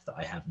life that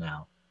I have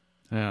now.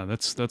 Yeah,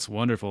 that's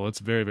wonderful. It's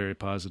very, very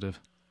positive.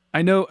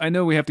 I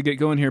know we have to get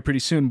going here pretty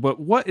soon, but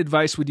what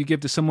advice would you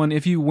give to someone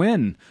if you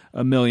win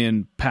 £1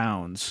 million?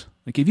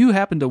 Like if you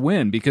happen to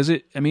win, because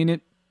it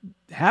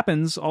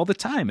happens all the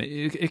time.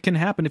 It can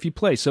happen if you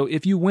play. So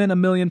if you win £1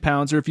 million,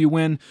 or if you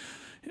win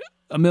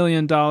 $1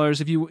 million,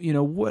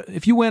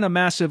 if you win a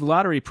massive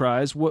lottery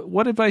prize,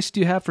 what advice do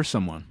you have for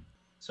someone?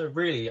 So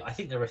really, I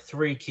think there are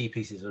 3 key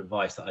pieces of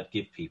advice that I'd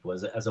give people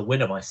as a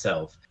winner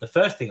myself. The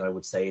first thing I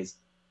would say is,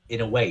 in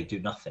a way, do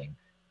nothing.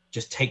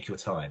 Just take your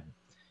time.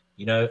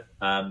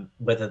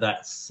 Whether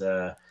that's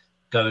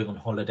going on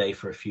holiday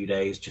for a few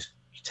days, just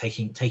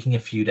taking a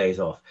few days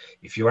off.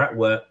 If you're at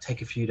work,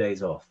 take a few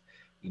days off.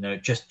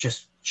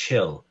 Just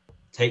chill.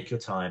 Take your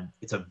time.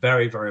 It's a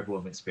very, very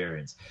warm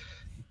experience.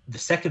 The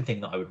second thing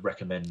that I would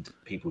recommend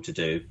people to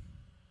do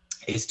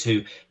is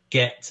to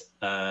get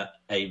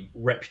a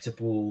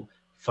reputable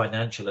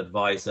financial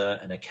advisor,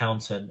 an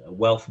accountant, a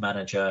wealth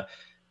manager.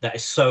 That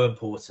is so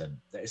important.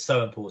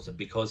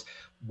 Because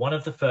one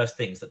of the first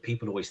things that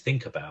people always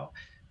think about,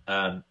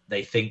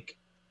 they think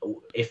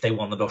if they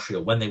won the lottery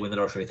or when they win the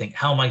lottery, they think,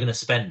 how am I going to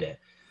spend it?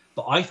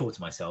 But I thought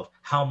to myself,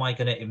 how am I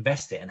going to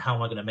invest it and how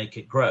am I going to make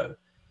it grow?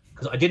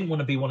 Because I didn't want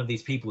to be one of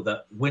these people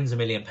that wins £1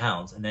 million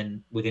and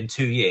then within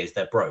 2 years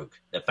they're broke,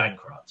 they're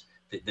bankrupt.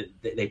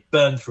 They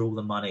burned through all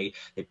the money.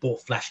 They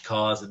bought flash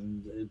cars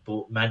and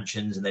bought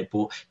mansions, and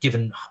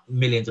given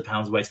millions of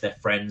pounds away to their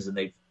friends, and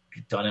they've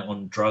done it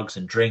on drugs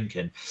and drink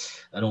and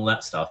all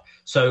that stuff.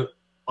 So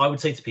I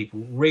would say to people,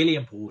 really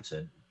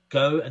important,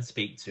 go and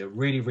speak to a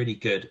really, really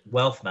good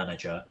wealth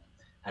manager,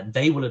 and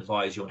they will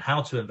advise you on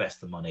how to invest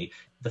the money.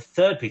 The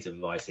third piece of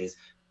advice is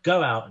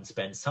go out and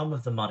spend some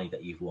of the money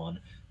that you've won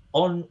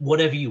on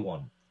whatever you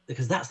want,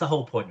 because that's the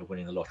whole point of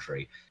winning the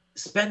lottery.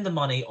 Spend the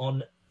money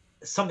on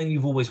something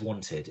you've always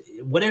wanted,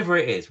 whatever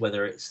it is,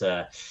 whether it's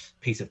a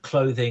piece of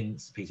clothing,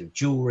 a piece of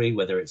jewelry,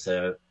 whether it's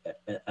a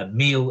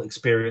meal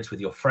experience with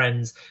your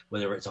friends,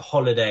 whether it's a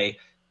holiday.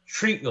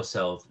 Treat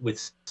yourself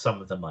with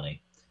some of the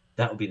money.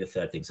 That would be the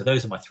third thing. So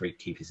those are my 3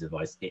 key pieces of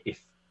advice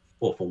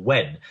for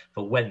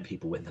when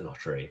people win the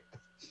lottery.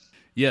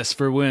 Yes,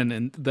 for when.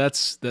 And that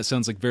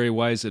sounds like very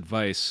wise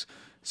advice.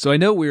 So I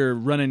know we're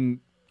running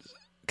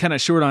kind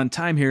of short on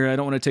time here. I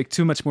don't want to take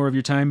too much more of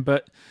your time,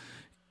 but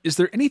is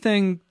there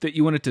anything that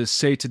you wanted to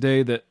say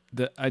today that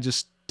I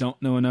just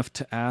don't know enough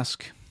to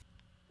ask?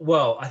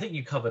 Well, I think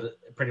you covered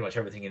pretty much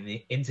everything in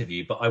the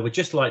interview, but I would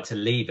just like to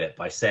leave it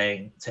by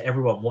saying to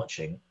everyone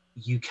watching,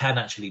 you can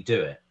actually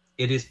do it.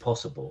 It is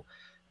possible.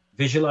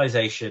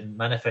 Visualization,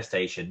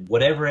 manifestation,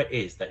 whatever it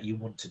is that you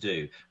want to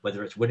do,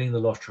 whether it's winning the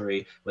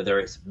lottery, whether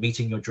it's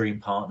meeting your dream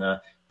partner,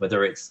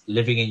 whether it's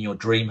living in your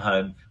dream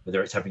home,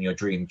 whether it's having your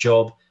dream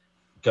job,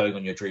 going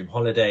on your dream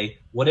holiday,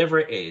 whatever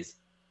it is,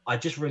 I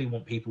just really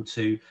want people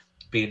to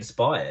be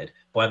inspired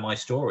by my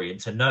story and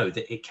to know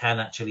that it can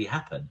actually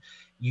happen.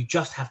 You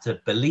just have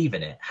to believe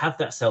in it, have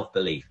that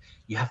self-belief.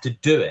 You have to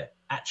do it,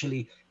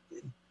 actually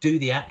do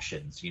the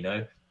actions,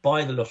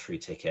 buy the lottery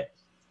ticket,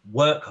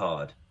 work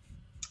hard,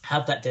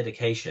 have that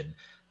dedication,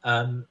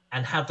 and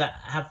have that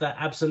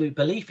absolute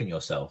belief in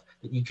yourself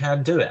that you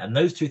can do it. And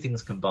those 2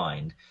 things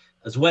combined,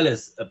 as well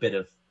as a bit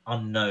of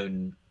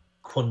unknown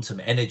quantum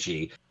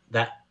energy,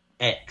 that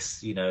X,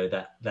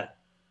 that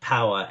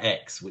power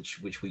X,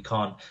 which we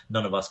can't,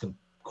 none of us can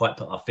quite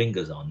put our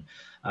fingers on,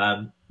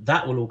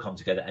 that will all come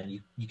together, and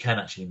you can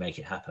actually make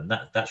it happen.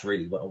 That's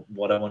really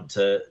what I want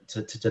to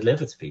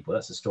deliver to people.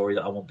 That's a story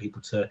that I want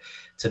people to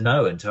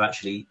know, and to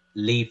actually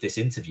leave this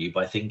interview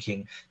by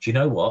thinking, do you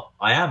know what?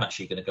 I am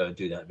actually going to go and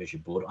do that vision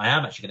board. I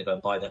am actually going to go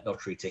and buy that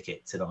lottery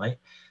ticket tonight,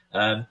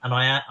 and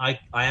I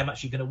am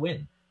actually going to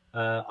win.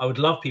 I would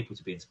love people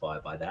to be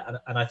inspired by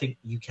that, and I think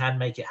you can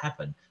make it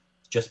happen.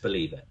 Just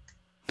believe it.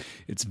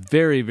 It's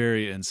very,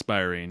 very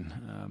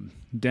inspiring.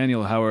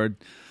 Daniel Howard,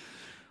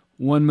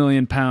 £1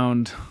 million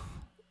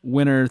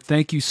winner.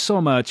 Thank you so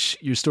much.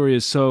 Your story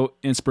is so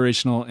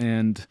inspirational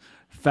and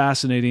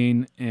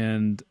fascinating,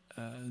 and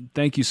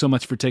thank you so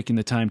much for taking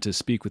the time to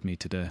speak with me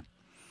today.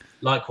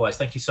 Likewise.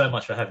 Thank you so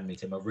much for having me,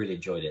 Tim. I really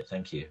enjoyed it.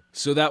 Thank you.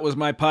 So that was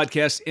my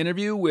podcast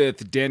interview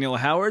with Daniel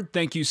Howard.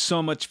 Thank you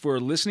so much for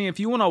listening.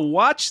 If you want to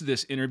watch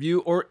this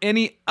interview or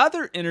any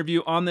other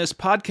interview on this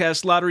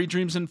podcast, Lottery,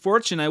 Dreams, and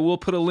Fortune, I will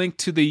put a link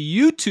to the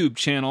YouTube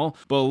channel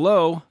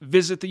below.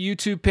 Visit the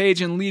YouTube page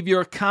and leave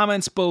your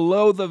comments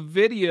below the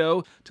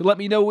video to let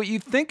me know what you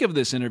think of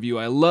this interview.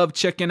 I love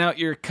checking out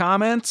your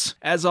comments.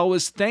 As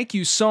always, thank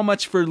you so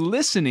much for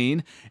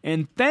listening,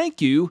 and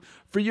thank you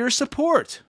for your support.